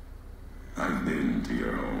 I've been to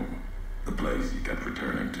your home, the place you kept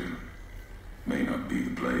returning to. May not be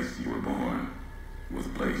the place you were born, was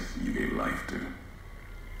the place you gave life to.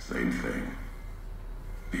 Same thing.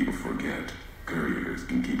 People forget couriers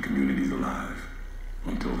can keep communities alive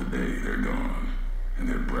until the day they're gone and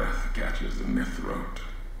their breath catches in their throat.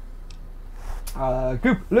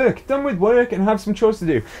 Goop, look, done with work and have some chores to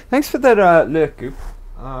do. Thanks for that, look, Goop.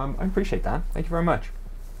 I appreciate that. Thank you very much.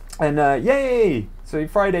 And yay! So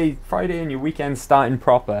Friday and your weekend starting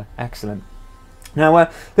proper. Excellent. Now,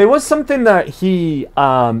 there was something that he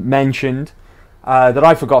mentioned that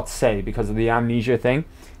I forgot to say because of the amnesia thing.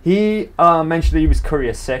 He mentioned that he was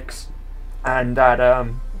Courier 6, and that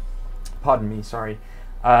pardon me, sorry.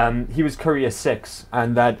 He was Courier 6,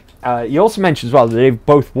 and that he also mentioned as well that they've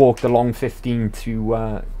both walked along 15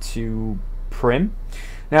 to Prim.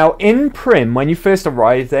 Now, in Prim, when you first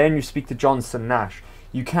arrive there and you speak to Johnson Nash,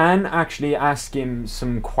 you can actually ask him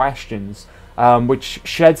some questions, which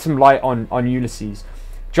shed some light on Ulysses.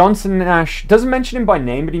 Johnson Nash doesn't mention him by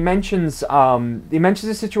name, but he mentions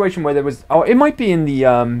a situation where there was, oh, it might be in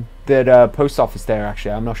the post office there,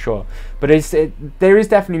 actually, I'm not sure, but there is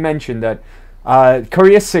definitely mentioned that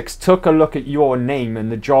Courier 6 took a look at your name and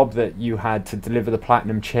the job that you had to deliver the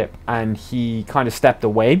platinum chip, and he kind of stepped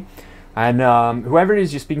away. And whoever it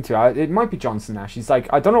is you're speaking to, it might be Johnson Nash. He's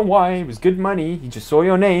like, I don't know why, it was good money. He just saw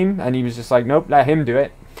your name, and he was just like, nope, let him do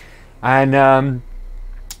it. And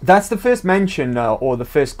that's the first mention, or the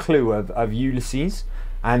first clue of Ulysses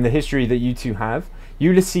and the history that you two have.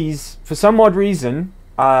 Ulysses, for some odd reason,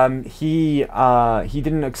 he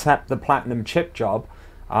didn't accept the platinum chip job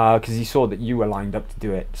because he saw that you were lined up to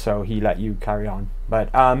do it, so he let you carry on. But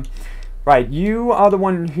right, you are the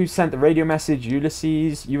one who sent the radio message,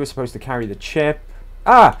 Ulysses. You were supposed to carry the chip.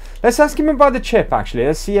 Let's ask him about the chip, actually.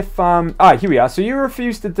 Let's see if here we are. So you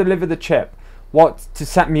refused to deliver the chip. What, to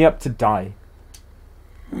set me up to die?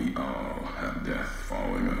 We all have death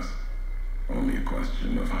following us. Only a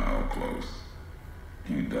question of how close.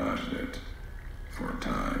 You dodged it for a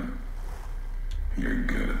time. You're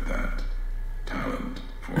good at that. Talent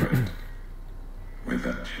for it. With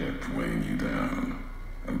that chip weighing you down,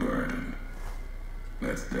 a burden.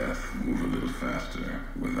 Let's death move a little faster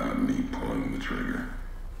without me pulling the trigger.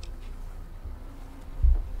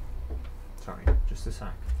 Sorry, just a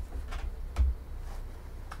sec.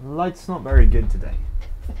 Light's not very good today.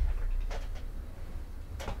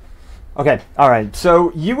 Okay, alright,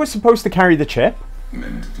 so you were supposed to carry the chip.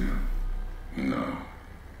 Meant to. No.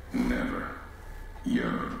 Never.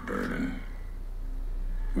 You're a burden.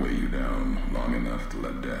 Weigh you down long enough to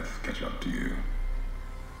let death catch up to you.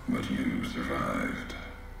 But you survived.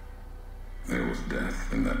 There was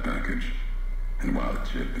death in that package. And while the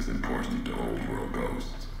chip is important to old world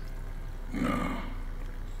ghosts, no.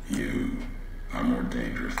 You are more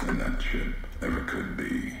dangerous than that chip ever could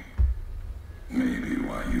be. Maybe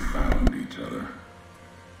why you found each other.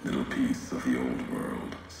 Little piece of the old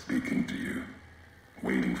world speaking to you,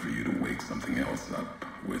 waiting for you to wake something else up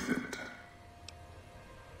with it.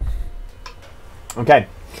 Okay.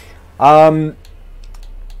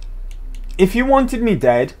 If you wanted me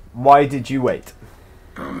dead, why did you wait?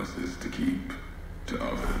 Promises to keep to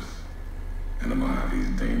others. And the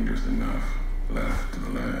Mojave's dangerous enough left to the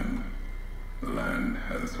land. The land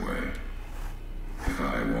has its way. If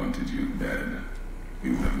I wanted you dead,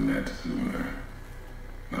 we would have met sooner.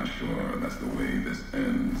 Not sure that's the way this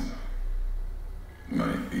ends.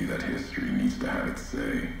 Might be that history needs to have its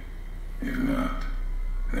say. If not,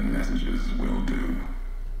 then messages will do.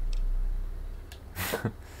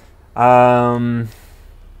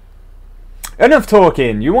 Enough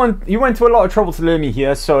talking. You went to a lot of trouble to lure me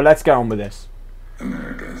here, so let's get on with this.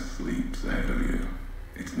 America sleeps ahead of you.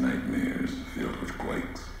 Its nightmares filled with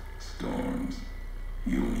quakes, storms.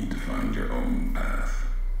 You'll need to find your own path.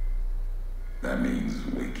 That means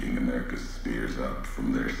waking America's spears up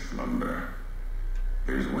from their slumber.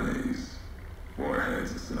 There's ways.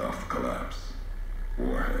 Warheads set off collapse.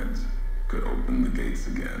 Warheads could open the gates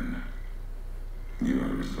again. You are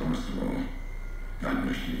resourceful. That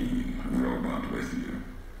machine, robot with you,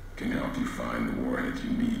 can help you find the warheads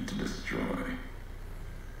you need to destroy.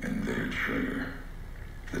 And their trigger,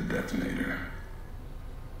 the detonator.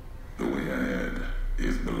 The way ahead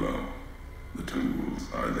is below. The tools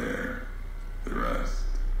are there. The rest,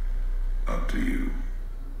 up to you.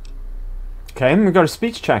 Okay, and we've got a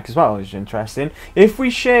speech check as well, which is interesting. If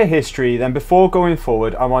we share history, then before going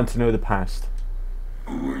forward, I want to know the past.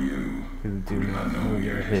 Who are you? Who do not know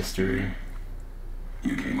your history?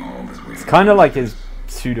 You came all this way. It's kind of like his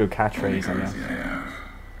pseudo catchphrase, I guess. I have.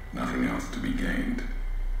 Nothing else to be gained.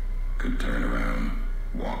 Could turn around,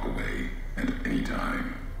 walk away at any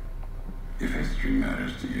time. If history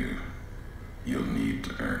matters to you, you'll need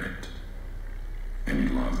to earn it. Any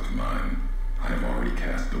laws of mine, I have already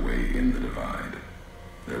cast away in the divide.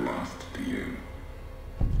 They're lost to you.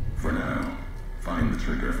 For now, find the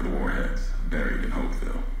trigger for the warheads buried in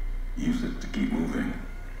Hopeville. Use it to keep moving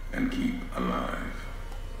and keep alive.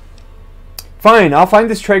 Fine, I'll find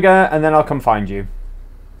this trigger and then I'll come find you.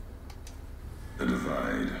 The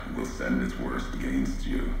divide will send its worst against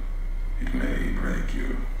you. It may break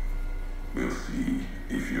you. We'll see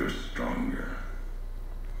if you're stronger.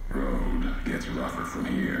 Road gets rougher from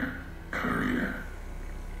here. Courier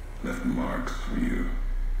left marks for you.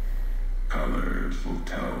 Colors will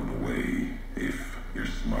tell the way if you're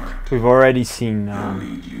smart. We've already seen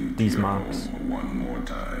Lead you these to your marks. home one more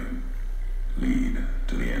time. Lead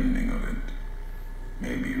to the ending of it.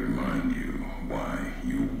 Maybe remind you why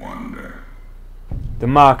you wander. The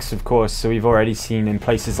marks, of course, so we've already seen in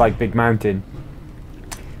places like Big Mountain,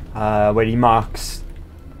 where he marks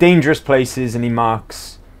dangerous places and he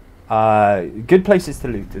marks good places to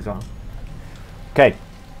loot as well. Okay.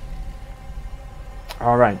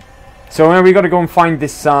 Alright. So now we got to go and find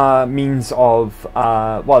this means of,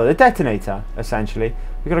 well, the detonator, essentially.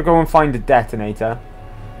 We got to go and find the detonator.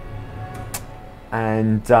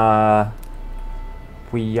 And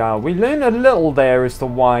we learn a little there as to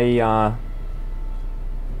why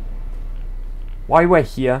we're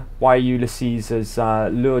here, why Ulysses has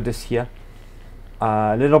lured us here.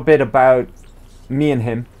 A little bit about me and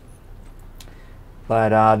him.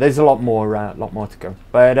 But there's a lot more to go.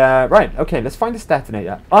 But right, okay, let's find this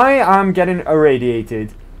detonator. I am getting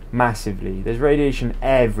irradiated massively. There's radiation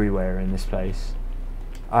everywhere in this place.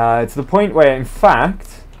 To the point where, in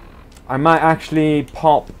fact, I might actually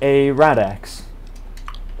pop a Rad-X.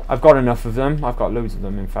 I've got enough of them. I've got loads of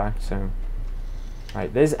them, in fact. So,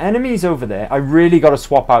 right, there's enemies over there. I really got to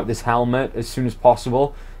swap out this helmet as soon as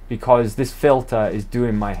possible because this filter is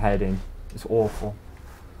doing my head in. It's awful.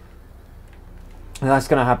 And that's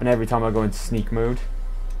going to happen every time I go into sneak mode.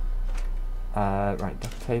 Right,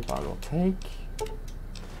 duct tape I will take.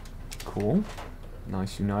 cool.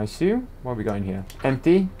 Nice, nice. What are we going here?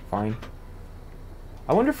 Empty? Fine.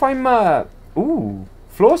 I wonder if I'm, ooh,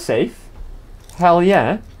 floor safe? Hell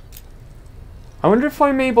yeah. I wonder if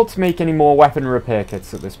I'm able to make any more weapon repair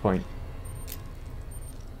kits at this point.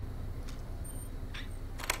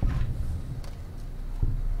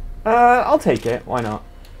 I'll take it. Why not?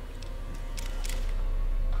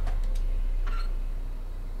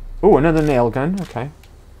 Ooh, another nail gun. Okay.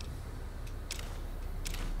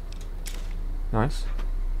 Nice.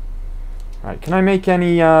 Right, can I make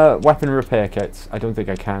any weapon repair kits? I don't think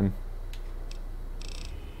I can.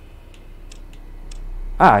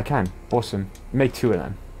 Ah, I can. Awesome. Make 2 of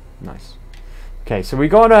them. Nice. Okay, so we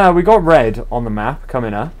got red on the map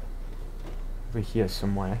coming up. Over here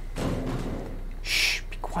somewhere. Shh,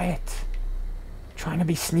 be quiet. I'm trying to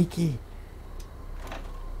be sneaky.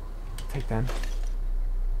 Take them.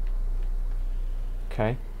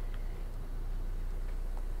 Okay.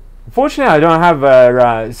 Unfortunately, I don't have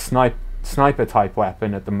a sniper type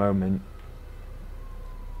weapon at the moment.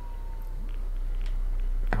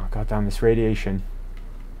 Oh, goddamn, this radiation.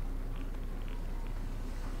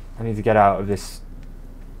 I need to get out of this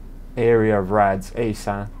area of rads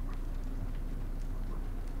ASAP.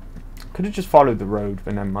 Could have just followed the road,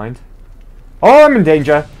 but never mind. Oh, I'm in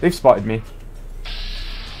danger. They've spotted me.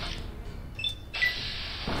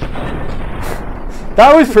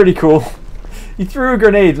 That was pretty cool. He threw a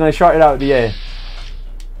grenade and I shot it out of the air.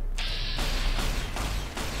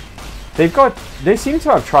 They seem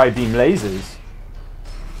to have tri-beam lasers.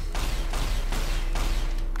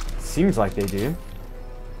 Seems like they do.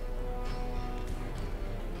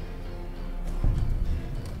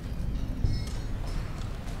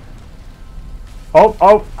 Oh,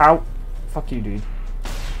 oh, ow. Fuck you, dude.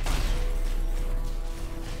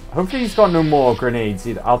 Hopefully he's got no more grenades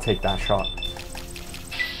either. I'll take that shot.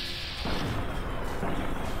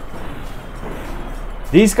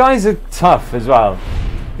 These guys are tough as well.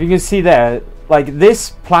 You can see there, like this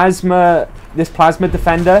plasma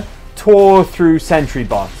defender tore through sentry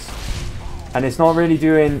bots. And it's not really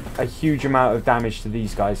doing a huge amount of damage to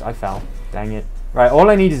these guys. I fell. Dang it. Right, all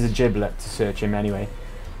I need is a giblet to search him anyway.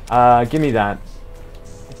 Give me that.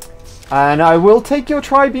 And I will take your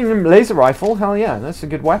tri-beam laser rifle. Hell yeah, that's a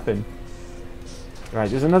good weapon. Right,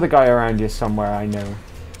 there's another guy around here somewhere, I know.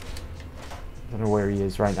 I don't know where he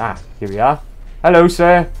is right now. Ah, here we are. Hello,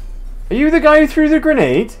 sir. Are you the guy who threw the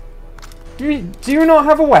grenade? Do you not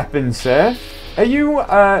have a weapon, sir? Are you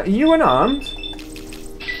unarmed?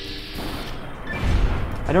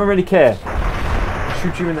 I don't really care. I'll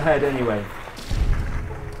shoot you in the head anyway.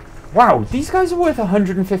 Wow, these guys are worth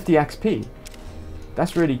 150 XP.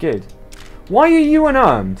 That's really good. Why are you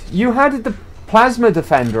unarmed? You had the plasma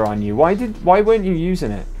defender on you. Why weren't you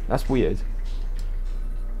using it? That's weird.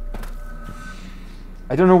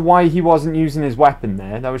 I don't know why he wasn't using his weapon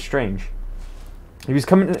there. That was strange. He was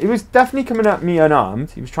definitely coming at me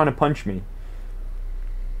unarmed. He was trying to punch me.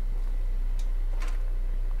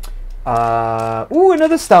 Ooh,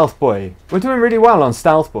 another stealth boy. We're doing really well on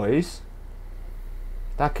stealth boys.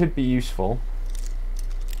 That could be useful.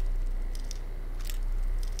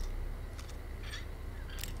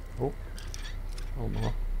 Oh. Oh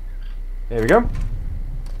more. There we go.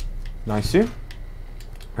 Nice.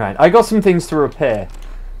 Right, I got some things to repair.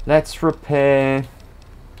 Let's repair...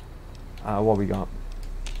 what we got?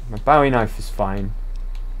 My Bowie knife is fine.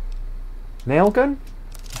 Nail gun?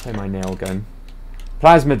 I'll say my nail gun.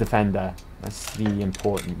 Plasma defender. That's the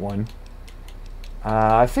important one.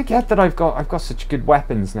 I forget that I've got such good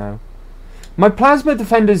weapons now. My plasma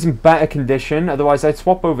defender's in better condition, otherwise I'd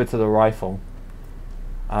swap over to the rifle.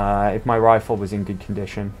 If my rifle was in good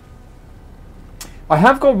condition. I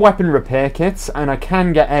have got weapon repair kits, and I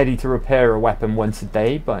can get Eddie to repair a weapon once a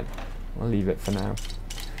day, but I'll leave it for now.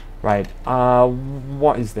 Right,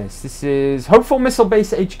 what is this? This is Hopeful Missile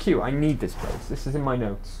Base HQ. I need this place. This is in my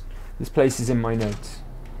notes. This place is in my notes.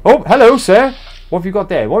 Oh, hello, sir. What have you got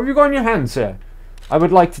there? What have you got in your hand, sir? I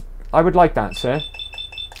would like that, sir.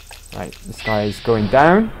 Right, this guy is going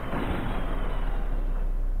down.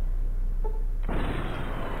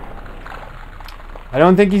 I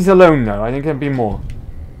don't think he's alone though. I think there'll be more.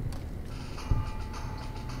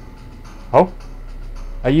 Oh,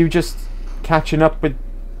 are you just catching up with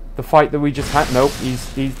the fight that we just had? Nope.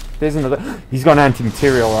 There's another. He's got an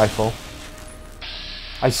anti-material rifle.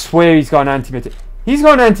 I swear he's got an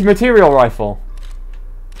anti-material rifle.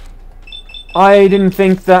 I didn't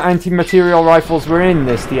think that anti-material rifles were in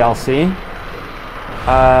this DLC.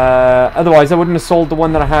 Otherwise, I wouldn't have sold the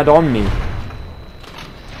one that I had on me.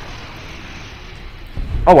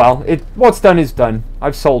 Oh well, what's done is done.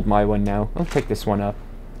 I've sold my one now. I'll pick this one up.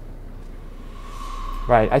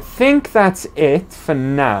 Right, I think that's it for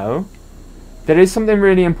now. There is something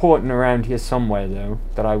really important around here somewhere, though,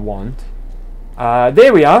 that I want.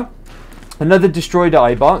 There we are. Another destroyed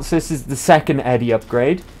Eyebot. So this is the second Eddie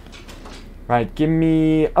upgrade. Right, give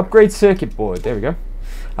me upgrade circuit board. There we go.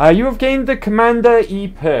 You have gained the Commander E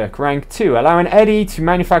perk, rank 2, allowing Eddie to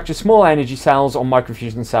manufacture small energy cells or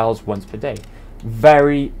microfusion cells once per day.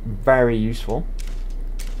 Very, very useful.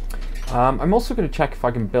 I'm also going to check if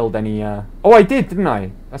I can build any... Oh, I did, didn't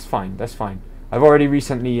I? That's fine, that's fine. I've already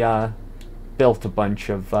recently built a bunch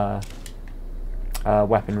of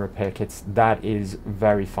weapon repair kits. That is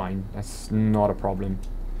very fine. That's not a problem.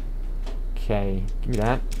 Okay, give me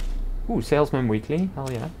that. Ooh, Salesman Weekly.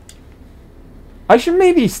 Hell yeah. I should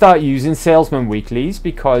maybe start using Salesman Weeklies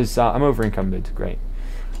because I'm over encumbered. Great.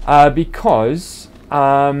 Because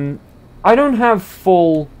I don't have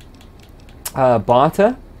full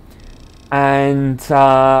barter. And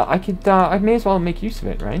I may as well make use of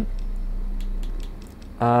it, right?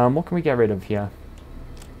 What can we get rid of here?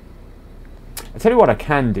 I'll tell you what I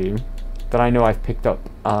can do that I know I've picked up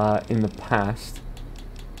in the past.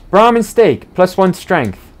 Brahmin steak, +1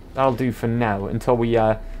 strength. That'll do for now until we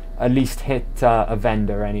at least hit a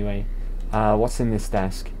vendor anyway. What's in this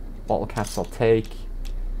desk? Bottle caps I'll take.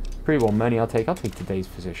 Pre-war money I'll take. I'll take today's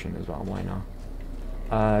physician as well, why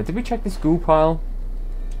not? Did we check this goo pile?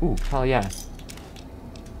 Ooh, hell yeah.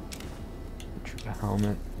 Trooper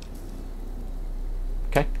helmet.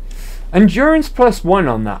 Okay. Endurance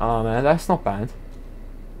 +1 on that armor. That's not bad.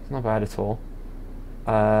 It's not bad at all.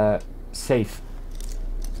 Safe.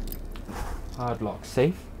 Hard lock.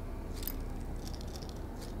 Safe.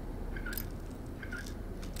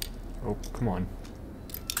 Oh, come on.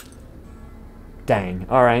 Dang.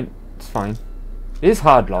 Alright. It's fine. It is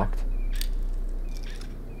hard locked.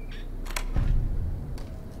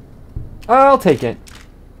 I'll take it.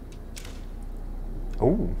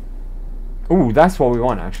 Ooh. Ooh, that's what we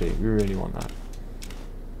want, actually. We really want that.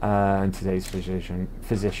 And today's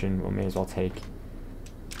physician we may as well take.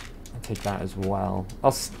 I'll take that as well.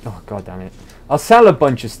 Oh, god damn it. I'll sell a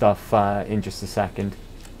bunch of stuff in just a second.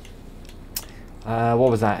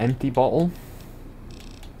 What was that? Empty bottle?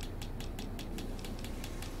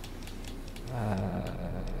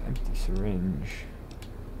 Empty syringe.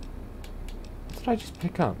 What did I just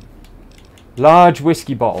pick up? Large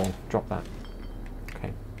whiskey bottle. Drop that.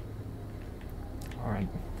 Okay. Alright.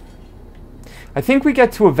 I think we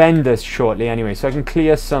get to a vendor shortly anyway, so I can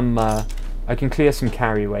clear some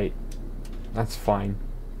carry weight. That's fine.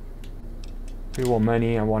 Pre-war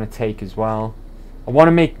money I want to take as well. I want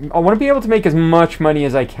to be able to make as much money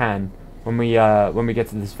as I can when we get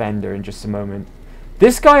to this vendor in just a moment.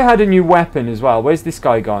 This guy had a new weapon as well. Where's this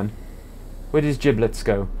guy gone? Where does giblets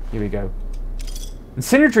go? Here we go.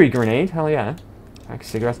 Incendiary grenade, hell yeah. Pack of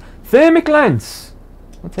cigarettes. Thermic lance!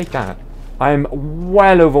 I'll take that. I'm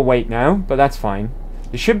well overweight now, but that's fine.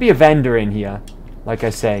 There should be a vendor in here, like I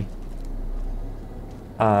say.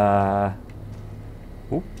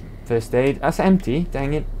 Ooh, first aid. That's empty,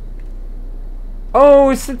 dang it.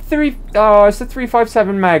 Oh, it's the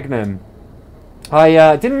 357 Magnum.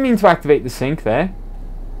 I didn't mean to activate the sync there.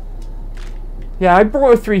 Yeah, I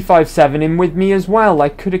brought a 357 in with me as well. I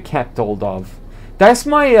could have kept hold of. That's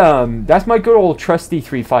my good old trusty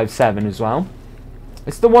 357 as well.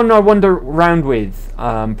 It's the one I wander around with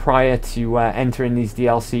prior to entering these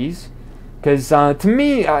DLCs. Because to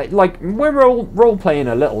me, like, we're role playing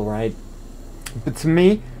a little, right? But to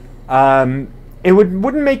me, it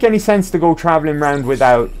wouldn't make any sense to go traveling around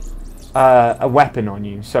without a weapon on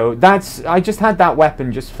you. So I just had that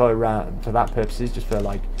weapon just for that purposes, just for,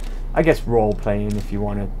 like, I guess role playing, if you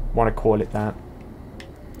want to call it that.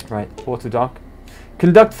 Right, auto dock.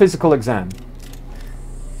 Conduct physical exam.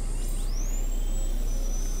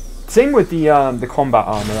 Same with the combat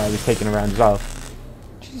armor I was taking around as well.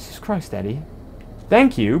 Jesus Christ, Eddie.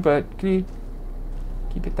 Thank you, but can you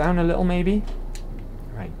keep it down a little, maybe?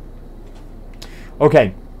 Right.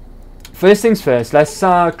 Okay. First things first. Let's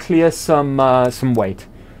clear some weight.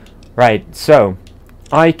 Right. So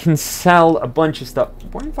I can sell a bunch of stuff.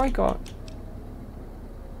 What have I got?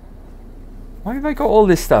 Why have I got all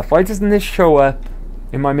this stuff? Why doesn't this show up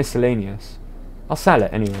in my miscellaneous? I'll sell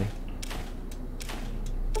it anyway.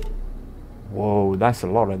 Whoa, that's a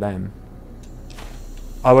lot of them.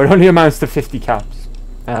 Oh, it only amounts to 50 caps.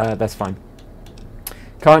 That's fine.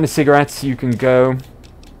 Carton of cigarettes, you can go.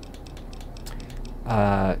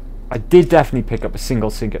 I did definitely pick up a single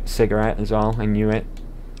cigarette as well. I knew it.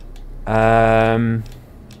 Let's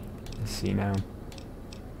see now.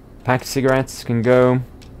 Pack of cigarettes can go.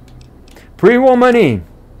 Pre-war money!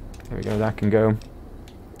 There we go, that can go.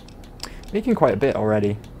 Making quite a bit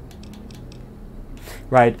already.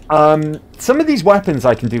 Right. Some of these weapons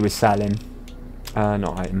I can do with selling.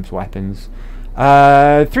 Not items, weapons.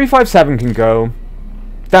 357 can go.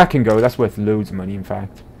 That can go. That's worth loads of money, in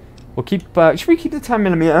fact. We'll keep... should we keep the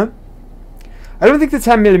 10mm? I don't think the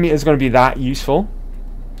 10mm is going to be that useful.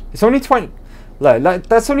 It's only 20... Look,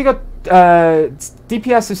 that's only got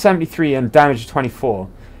DPS of 73 and damage of 24.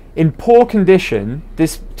 In poor condition,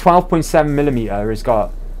 this 12.7mm has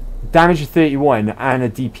got damage of 31 and a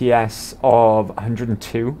DPS of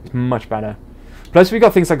 102. It's much better. Plus, we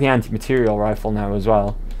got things like the anti-material rifle now as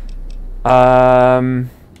well.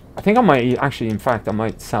 I think I might actually, in fact, I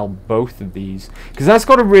might sell both of these because that's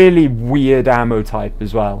got a really weird ammo type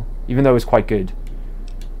as well, even though it's quite good.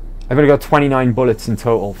 I've only got 29 bullets in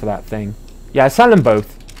total for that thing. Yeah, sell them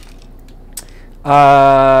both.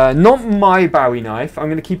 Not my Bowie knife. I'm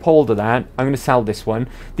going to keep hold of that. I'm going to sell this one.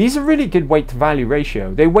 These are really good weight to value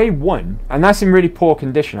ratio. They weigh 1, and that's in really poor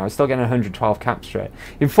condition. I was still getting 112 caps for it.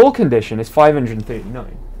 In full condition, it's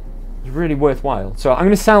 539. It's really worthwhile. So I'm going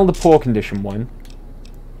to sell the poor condition one.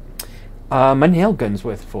 My nail gun's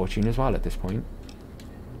worth a fortune as well at this point.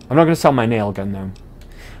 I'm not going to sell my nail gun though.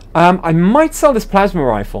 I might sell this plasma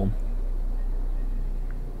rifle.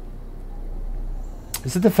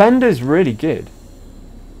 The defender is really good.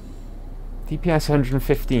 DPS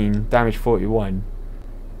 115, damage 41.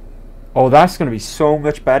 Oh, that's going to be so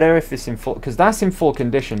much better if it's in full... Because that's in full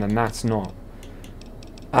condition and that's not.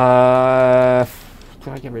 Do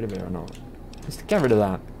I get rid of it or not? Let's get rid of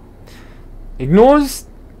that. Ignores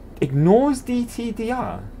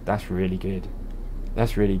DTDR. That's really good.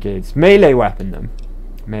 That's really good. It's melee weapon then.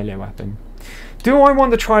 Melee weapon. Do I want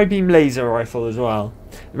the tri-beam laser rifle as well?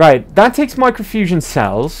 Right, that takes microfusion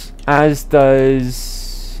cells, as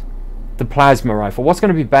does the plasma rifle. What's going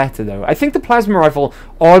to be better though? I think the plasma rifle,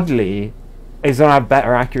 oddly, is going to have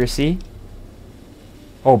better accuracy.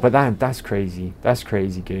 Oh, but that's crazy. That's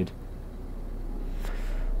crazy good.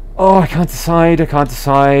 Oh, I can't decide. I can't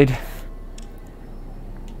decide.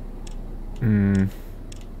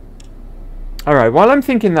 Alright, while I'm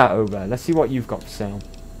thinking that over, let's see what you've got for sale.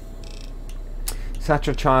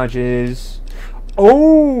 Satchel charges.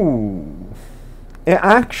 Oh! It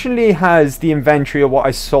actually has the inventory of what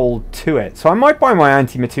I sold to it. So I might buy my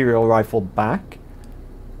anti-material rifle back.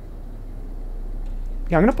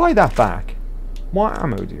 Yeah, I'm going to buy that back. What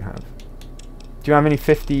ammo do you have? Do you have any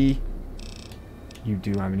 50? You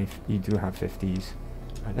do have 50s.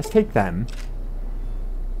 Right, let's take them.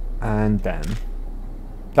 And them.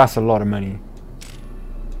 That's a lot of money.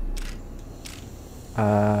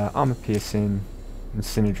 Armor piercing.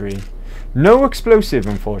 Incinerary. No explosive,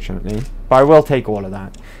 unfortunately. But I will take all of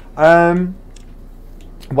that.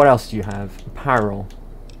 What else do you have? Apparel.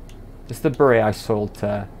 It's the beret I sold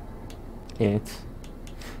to it.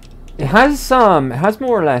 It has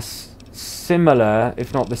more or less similar,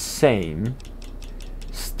 if not the same,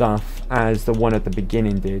 stuff as the one at the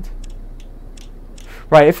beginning did.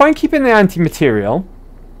 Right, if I'm keeping the anti-material,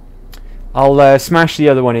 I'll smash the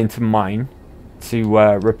other one into mine to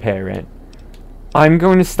repair it. I'm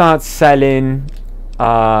going to start selling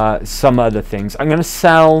some other things. I'm going to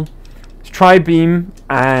sell tri-beam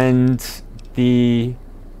and the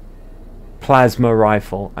plasma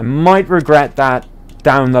rifle. I might regret that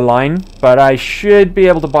down the line, but I should be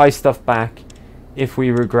able to buy stuff back if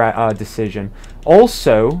we regret our decision.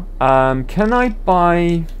 Also, can I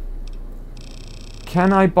buy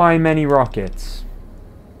many rockets?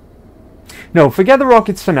 No, forget the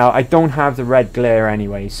rockets for now. I don't have the red glare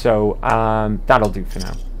anyway, so that'll do for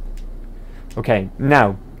now. Okay,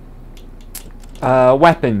 now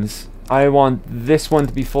weapons. I want this one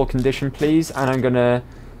to be full condition, please, and I'm gonna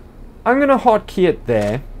hotkey it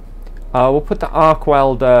there. We'll put the arc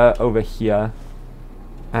welder over here,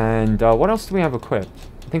 and what else do we have equipped?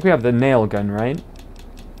 I think we have the nail gun, right?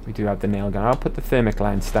 We do have the nail gun. I'll put the thermic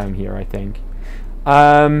lance down here, I think.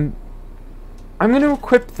 I'm going to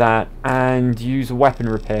equip that and use a weapon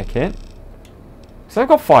repair kit. So I've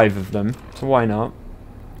got 5 of them, so why not?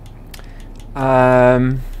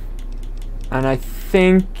 And I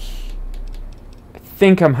think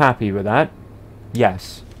I'm happy with that.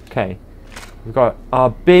 Yes. Okay. We've got our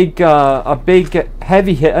big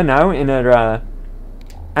heavy hitter now in our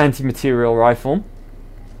anti-material rifle.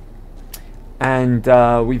 And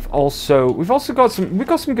we've also got some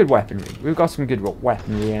good weaponry. We've got some good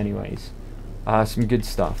weaponry anyways. Some good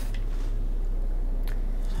stuff.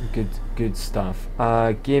 Some good stuff.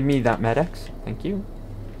 Give me that Med-X. Thank you.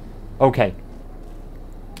 Okay.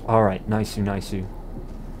 Alright, nice-oo.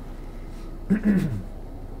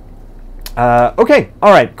 Okay,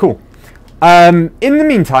 alright, cool. In the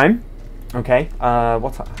meantime, okay, how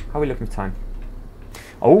are we looking for time?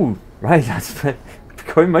 Oh, right, that's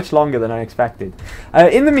going much longer than I expected.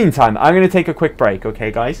 In the meantime, I'm going to take a quick break,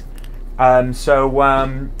 okay, guys?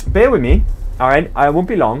 Bear with me, alright? I won't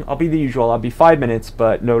be long. I'll be the usual. I'll be 5 minutes,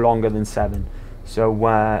 but no longer than 7. So,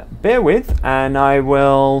 bear with, and I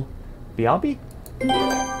will... BRB.